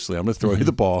what I'm going to do, Slee. I'm going to throw you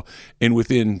the ball, and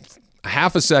within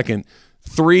half a second,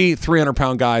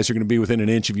 300-pound guys are going to be within an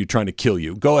inch of you trying to kill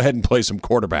you. Go ahead and play some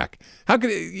quarterback.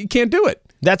 You can't do it.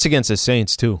 That's against the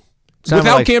Saints, too.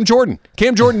 Without Cam Jordan.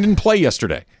 Cam Jordan didn't play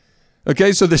yesterday.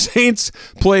 Okay, so the Saints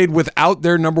played without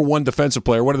their number one defensive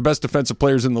player, one of the best defensive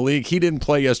players in the league. He didn't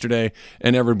play yesterday,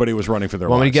 and everybody was running for their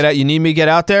lives. You need me to get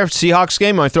out there? Seahawks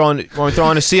game? Want me to throw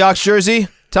on a Seahawks jersey?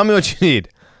 Tell me what you need.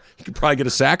 You could probably get a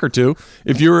sack or two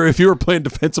if you were playing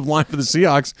defensive line for the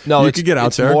Seahawks. No, you could get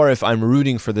out there. It's more if I'm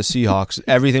rooting for the Seahawks,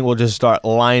 everything will just start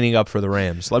lining up for the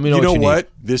Rams. Let me know. You know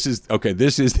what? This is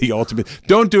the ultimate.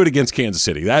 Don't do it against Kansas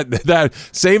City. That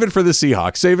save it for the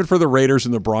Seahawks. Save it for the Raiders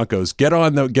and the Broncos. Get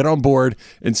on board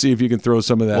and see if you can throw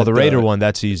some of that. Well, the Raider one,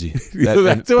 that's easy.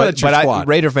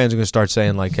 Raider fans are going to start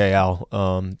saying like, "Hey, Al,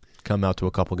 come out to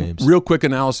a couple games." Real quick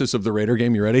analysis of the Raider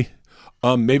game. You ready?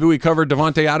 Maybe we covered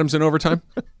Davante Adams in overtime.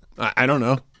 I don't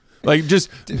know. By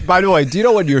the way, do you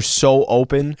know when you're so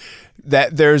open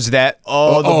that there's the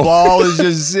ball is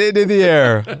just sitting in the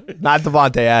air? Not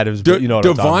Davante Adams, but you know what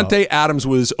I'm talking about. Davante Adams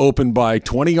was open by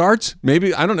 20 yards.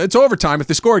 Maybe, I don't know. It's overtime. If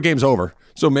they score, a game's over.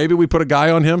 So maybe we put a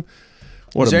guy on him.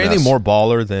 Is there anything more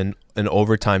baller than an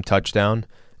overtime touchdown?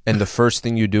 And the first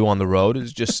thing you do on the road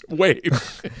is just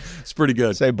wave. It's pretty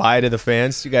good. Say bye to the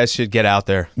fans. You guys should get out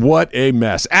there. What a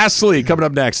mess. Ask Slee coming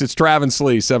up next. It's Travis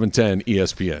Slee, 710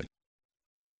 ESPN.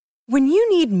 When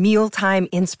you need mealtime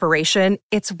inspiration,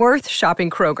 it's worth shopping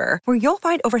Kroger, where you'll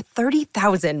find over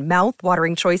 30,000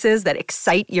 mouth-watering choices that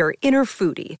excite your inner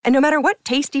foodie. And no matter what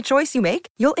tasty choice you make,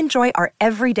 you'll enjoy our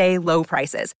everyday low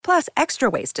prices, plus extra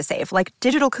ways to save, like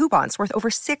digital coupons worth over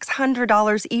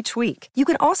 $600 each week. You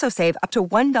can also save up to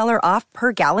 $1 off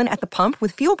per gallon at the pump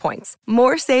with fuel points.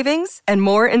 More savings and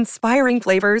more inspiring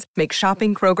flavors make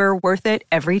shopping Kroger worth it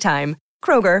every time.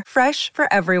 Kroger, fresh for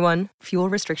everyone. Fuel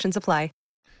restrictions apply.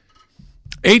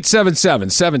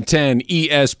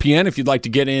 877-710-ESPN. If you'd like to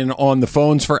get in on the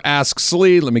phones for Ask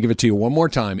Slee, let me give it to you one more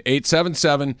time.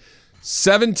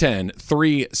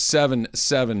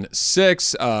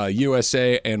 710-3776.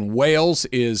 USA and Wales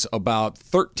is about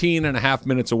 13 and a half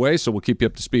minutes away, so we'll keep you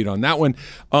up to speed on that one.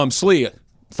 Slee,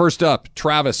 first up,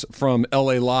 Travis from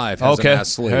LA Live has an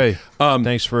Ask Slee. Hey,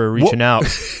 thanks for reaching out.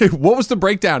 What was the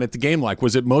breakdown at the game like?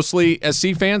 Was it mostly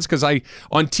SC fans? Because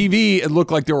on TV, it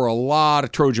looked like there were a lot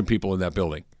of Trojan people in that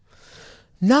building.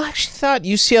 No, I actually thought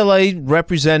UCLA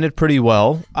represented pretty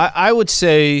well. I would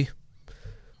say,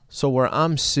 so where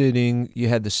I'm sitting, you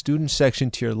had the student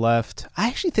section to your left. I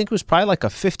actually think it was probably like a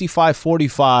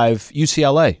 55-45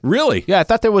 UCLA. Really? Yeah, I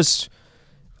thought there was,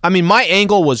 my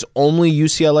angle was only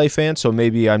UCLA fans, so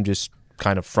maybe I'm just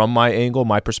kind of from my angle,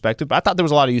 my perspective. But I thought there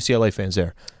was a lot of UCLA fans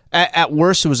there. At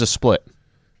worst, it was a split.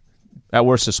 At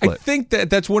worst, a split. I think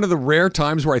that's one of the rare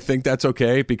times where I think that's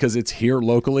okay because it's here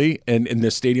locally and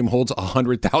the stadium holds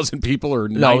 100,000 people or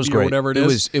 90 it was great. Or whatever it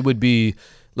is. It would be,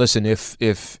 listen, if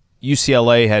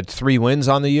UCLA had 3 wins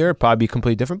on the year, it'd probably be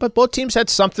completely different. But both teams had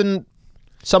something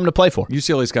to play for.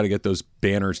 UCLA's got to get those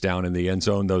banners down in the end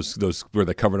zone, those where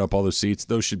they covered up all those seats.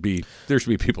 There should be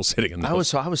people sitting in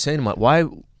those. I was saying to why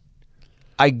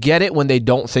I get it when they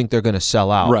don't think they're going to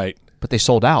sell out. Right. But they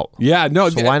sold out. Yeah, no.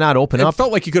 So why not open up? It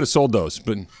felt like you could have sold those,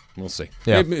 but we'll see.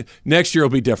 Yeah. Next year will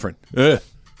be different. Bruins,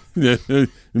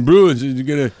 you're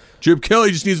gonna Chip Kelly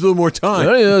just needs a little more time. I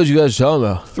don't know what you guys are talking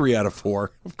about. 3 out of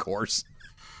 4, of course.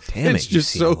 Damn it's it,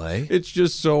 just UCLA. It's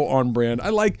just so on brand. I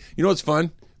like, what's fun?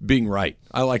 Being right.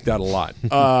 I like that a lot.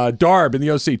 Darb in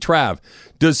the OC. Trav,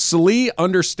 does Slee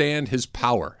understand his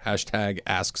power? #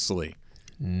 Ask Slee.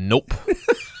 Nope.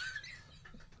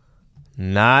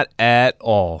 Not at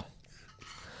all.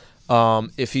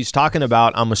 If he's talking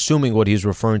about, I'm assuming what he's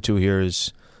referring to here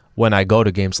is when I go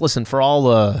to games. Listen, for all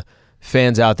the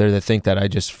fans out there that think that I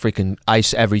just freaking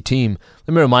ice every team,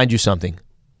 let me remind you something.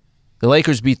 The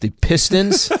Lakers beat the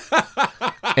Pistons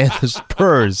and the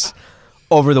Spurs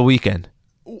over the weekend.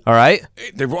 All right?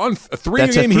 They're on a 3-game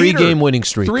That's a 3-game winning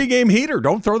streak. 3-game heater.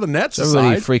 Don't throw the Nets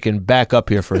Everybody aside. freaking back up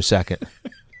here for a second.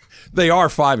 They are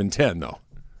 5-10 though.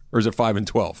 Or is it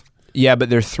 5-12? Yeah, but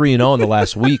they're 3-0 in the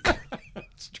last week.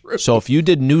 True. So if you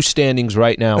did new standings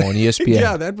right now on ESPN,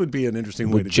 yeah, that would be an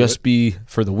interesting way to do it. Just be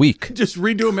for the week. Just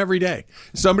redo them every day.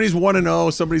 Somebody's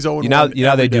 1-0, somebody's 0-1. You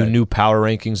know they do new power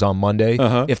rankings on Monday.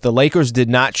 If the Lakers did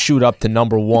not shoot up to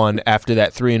number 1 after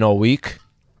that 3-0 week,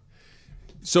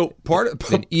 so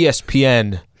then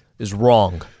ESPN is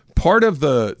wrong. Part of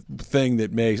the thing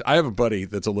that makes – I have a buddy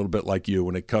that's a little bit like you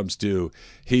when it comes to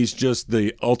he's just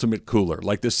the ultimate cooler.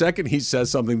 Like the second he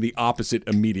says something, the opposite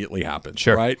immediately happens,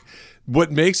 sure. Right?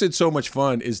 What makes it so much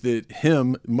fun is that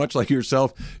him, much like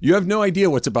yourself, you have no idea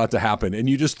what's about to happen, and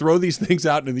you just throw these things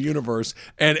out into the universe,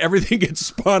 and everything gets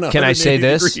spun up. Can I say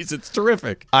this? Degrees. It's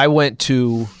terrific. I went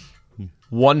to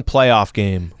one playoff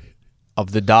game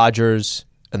of the Dodgers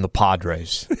and the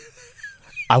Padres.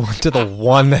 I went to the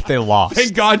one that they lost.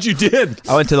 Thank God you did.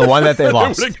 I went to the one that they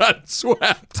lost. They would have gotten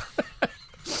swept.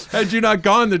 Had you not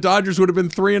gone, the Dodgers would have been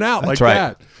 3 and out. That's like right.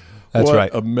 that. That's what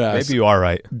right. A mess. Maybe you are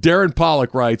right. Darren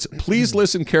Pollock writes, please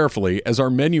listen carefully as our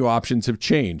menu options have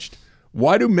changed.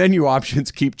 Why do menu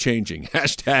options keep changing? #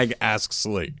 Ask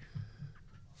Slee.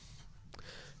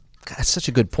 God, that's such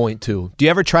a good point, too. Do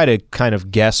you ever try to kind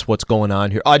of guess what's going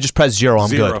on here? Oh, I just press 0. I'm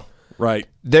good. Right.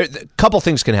 A couple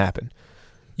things can happen.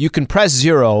 You can press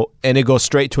 0 and it goes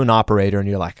straight to an operator and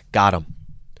you're like, got him.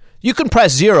 You can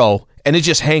press 0 and it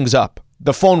just hangs up.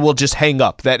 The phone will just hang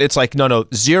up. That it's like, no,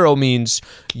 0 means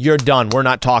you're done. We're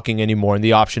not talking anymore and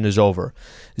the option is over.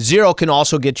 0 can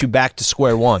also get you back to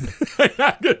square one.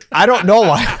 I don't know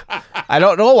why. I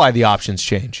don't know why the options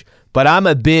change. But I'm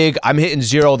hitting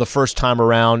 0 the first time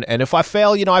around, and if I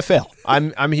fail, I fail.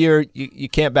 I'm here. You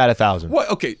can't bat 1,000.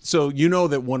 What? Okay, so you know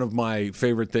that one of my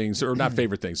favorite things, or not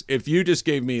favorite things, if you just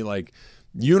gave me like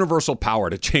universal power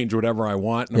to change whatever I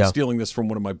want, and I'm stealing this from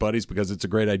one of my buddies because it's a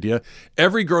great idea,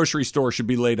 every grocery store should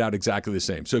be laid out exactly the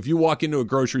same. So if you walk into a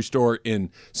grocery store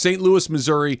in St. Louis,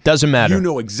 Missouri, doesn't matter. You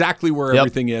know exactly where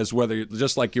everything is, whether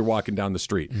just like you're walking down the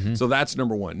street. Mm-hmm. So that's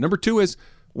number one. Number two is,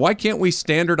 why can't we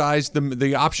standardize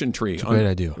the option tree? It's a great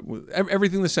idea.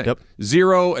 Everything the same. Yep.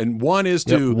 0 and 1 is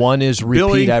to 1 is repeat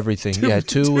billing, everything.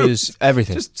 2 is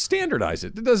everything. Just standardize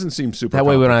it. It doesn't seem super That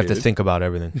way we don't have to think about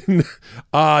everything.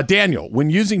 Daniel, when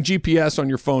using GPS on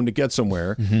your phone to get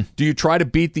somewhere, do you try to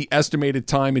beat the estimated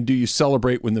time and do you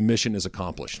celebrate when the mission is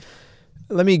accomplished?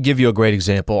 Let me give you a great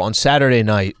example. On Saturday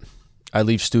night, I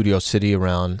leave Studio City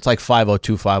around, it's like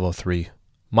 5:02, 5:03.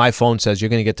 My phone says you're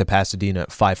going to get to Pasadena at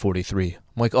 5:43.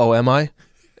 I'm like, oh, am I?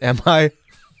 Am I?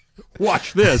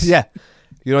 Watch this. Yeah.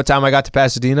 You know what time I got to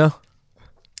Pasadena?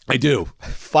 I do.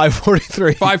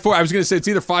 5:43. 5:4. I was going to say it's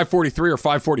either 5:43 or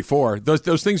 5:44.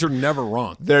 Those things are never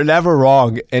wrong. They're never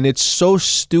wrong, and it's so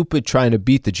stupid trying to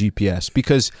beat the GPS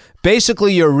because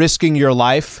basically you're risking your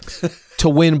life to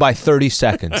win by 30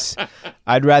 seconds.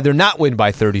 I'd rather not win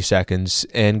by 30 seconds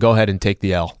and go ahead and take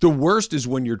the L. The worst is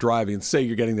when you're driving, say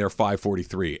you're getting there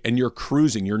 5:43, and you're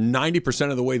cruising. You're 90%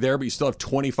 of the way there, but you still have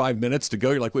 25 minutes to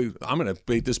go. You're like, wait, I'm going to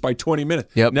beat this by 20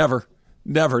 minutes. Yep. Never.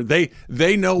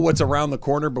 They know what's around the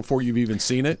corner before you've even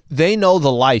seen it. They know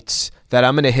the lights that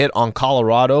I'm going to hit on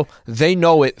Colorado. They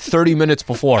know it 30 minutes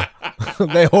before.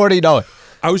 They already know it.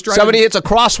 I was driving. Somebody hits a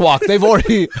crosswalk. They've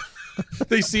already...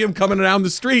 They see him coming down the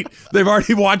street. They've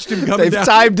already watched him coming down. They've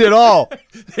timed it all.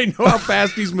 They know how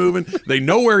fast he's moving. They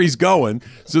know where he's going,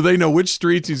 so they know which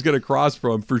streets he's going to cross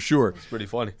from for sure. It's pretty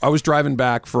funny. I was driving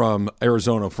back from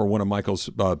Arizona for one of Michael's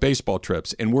baseball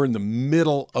trips, and we're in the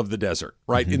middle of the desert,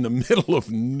 right? In the middle of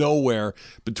nowhere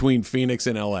between Phoenix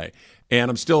and L.A.,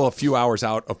 and I'm still a few hours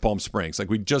out of Palm Springs. Like,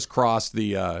 we just crossed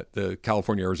the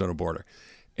California-Arizona border,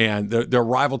 and the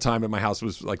arrival time at my house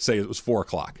was, like, say it was 4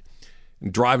 o'clock.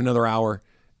 And drive another hour,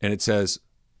 and it says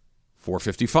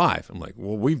 4:55. I'm like,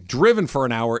 well, we've driven for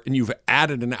an hour, and you've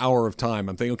added an hour of time.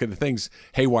 I'm thinking, okay, the thing's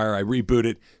haywire. I reboot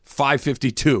it,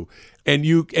 5:52.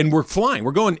 And we're flying.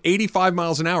 We're going 85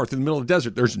 miles an hour through the middle of the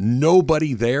desert. There's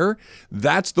nobody there.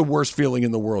 That's the worst feeling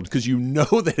in the world because you know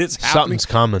that it's happening. Something's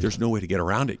coming. There's no way to get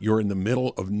around it. You're in the middle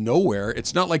of nowhere.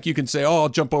 It's not like you can say, oh, I'll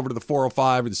jump over to the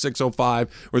 405 or the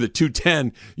 605 or the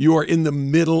 210. You are in the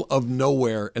middle of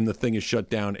nowhere, and the thing is shut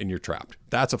down, and you're trapped.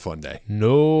 That's a fun day.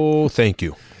 No, thank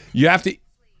you. You have to...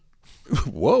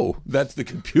 Whoa, that's the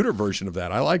computer version of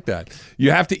that. I like that.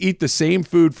 You have to eat the same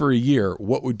food for a year.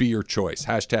 What would be your choice?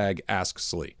 Hashtag Ask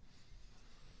Slee.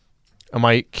 Am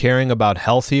I caring about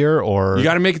health here, or you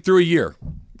got to make it through a year?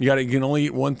 You can only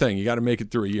eat one thing. You got to make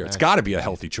it through a year. It's got to be a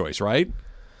healthy choice, right?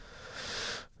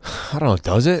 I don't know.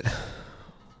 Does it?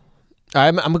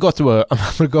 I'm gonna go through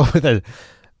I'm gonna go with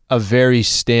a very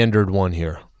standard one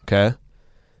here. Okay,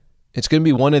 it's gonna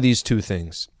be one of these two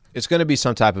things. It's going to be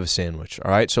some type of a sandwich,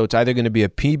 all right? So it's either going to be a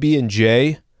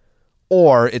PB&J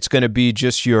or it's going to be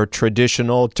just your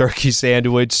traditional turkey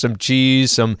sandwich, some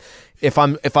cheese, some if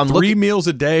I'm three meals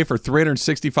a day for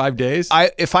 365 days?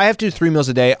 If I have to do 3 meals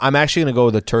a day, I'm actually going to go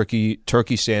with a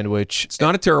turkey sandwich. It's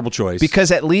not a terrible choice.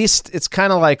 Because at least it's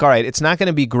kind of like, all right, it's not going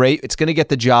to be great. It's going to get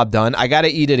the job done. I got to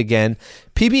eat it again.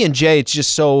 PB&J, it's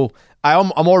just so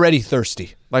I'm already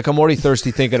thirsty. Like, I'm already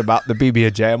thirsty thinking about the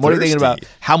PB&J. I'm already thinking about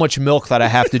how much milk that I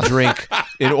have to drink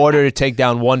in order to take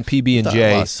down one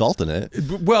PB&J. A lot of salt in it.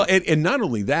 Well, and not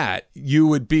only that, you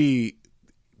would be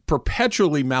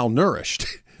perpetually malnourished.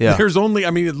 Yeah. There's only,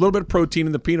 a little bit of protein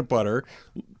in the peanut butter,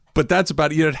 but that's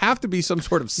about it. It'd have to be some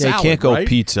sort of salad, you can't go right?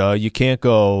 pizza. You can't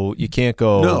go.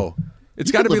 No. It's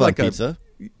got to be like pizza.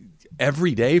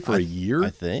 Every day for a year? I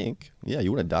think. Yeah,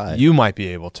 you wouldn't die. You might be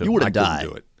able to. You wouldn't I couldn't die.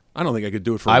 do it. I don't think I could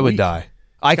do it for a week. I would die.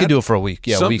 I could do it for a week.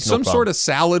 Yeah, a week, no some problem. sort of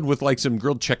salad with like some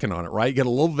grilled chicken on it, right? You get a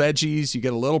little veggies, you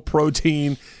get a little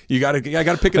protein. I got to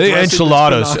pick a dressing.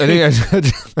 Enchiladas.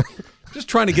 Just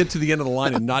trying to get to the end of the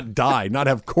line and not die, not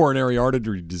have coronary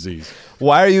artery disease.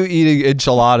 Why are you eating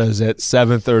enchiladas at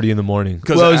 7:30 in the morning?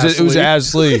 Because it was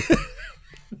Ashley.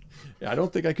 Yeah, I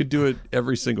don't think I could do it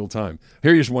every single time.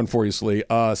 Here's one for you, Slee.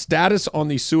 Status on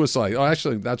the suicide. Oh,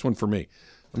 actually, that's one for me.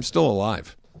 I'm still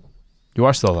alive. You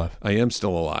are still alive. I am still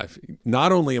alive.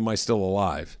 Not only am I still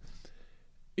alive,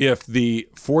 if the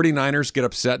 49ers get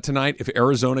upset tonight, if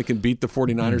Arizona can beat the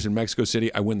 49ers in Mexico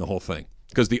City, I win the whole thing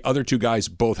because the other two guys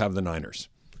both have the Niners.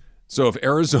 So if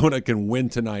Arizona can win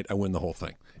tonight, I win the whole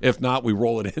thing. If not, we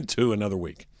roll it into another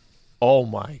week. Oh,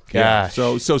 my gosh.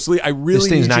 Yeah. So Slee, I really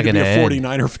need you to be a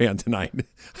 49er fan tonight.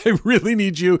 I really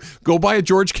need you. Go buy a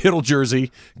George Kittle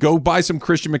jersey. Go buy some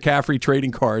Christian McCaffrey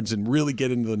trading cards and really get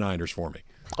into the Niners for me.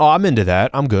 Oh, I'm into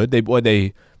that. I'm good.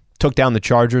 They took down the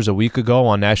Chargers a week ago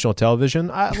on national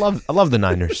television. I love the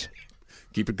Niners.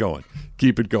 Keep it going.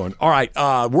 Keep it going. All right.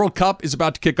 World Cup is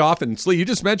about to kick off, and Slee, you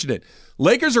just mentioned it.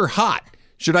 Lakers are hot.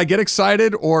 Should I get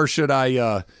excited or should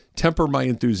I temper my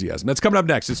enthusiasm? That's coming up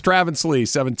next. It's Trav and Slee,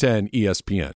 710 ESPN.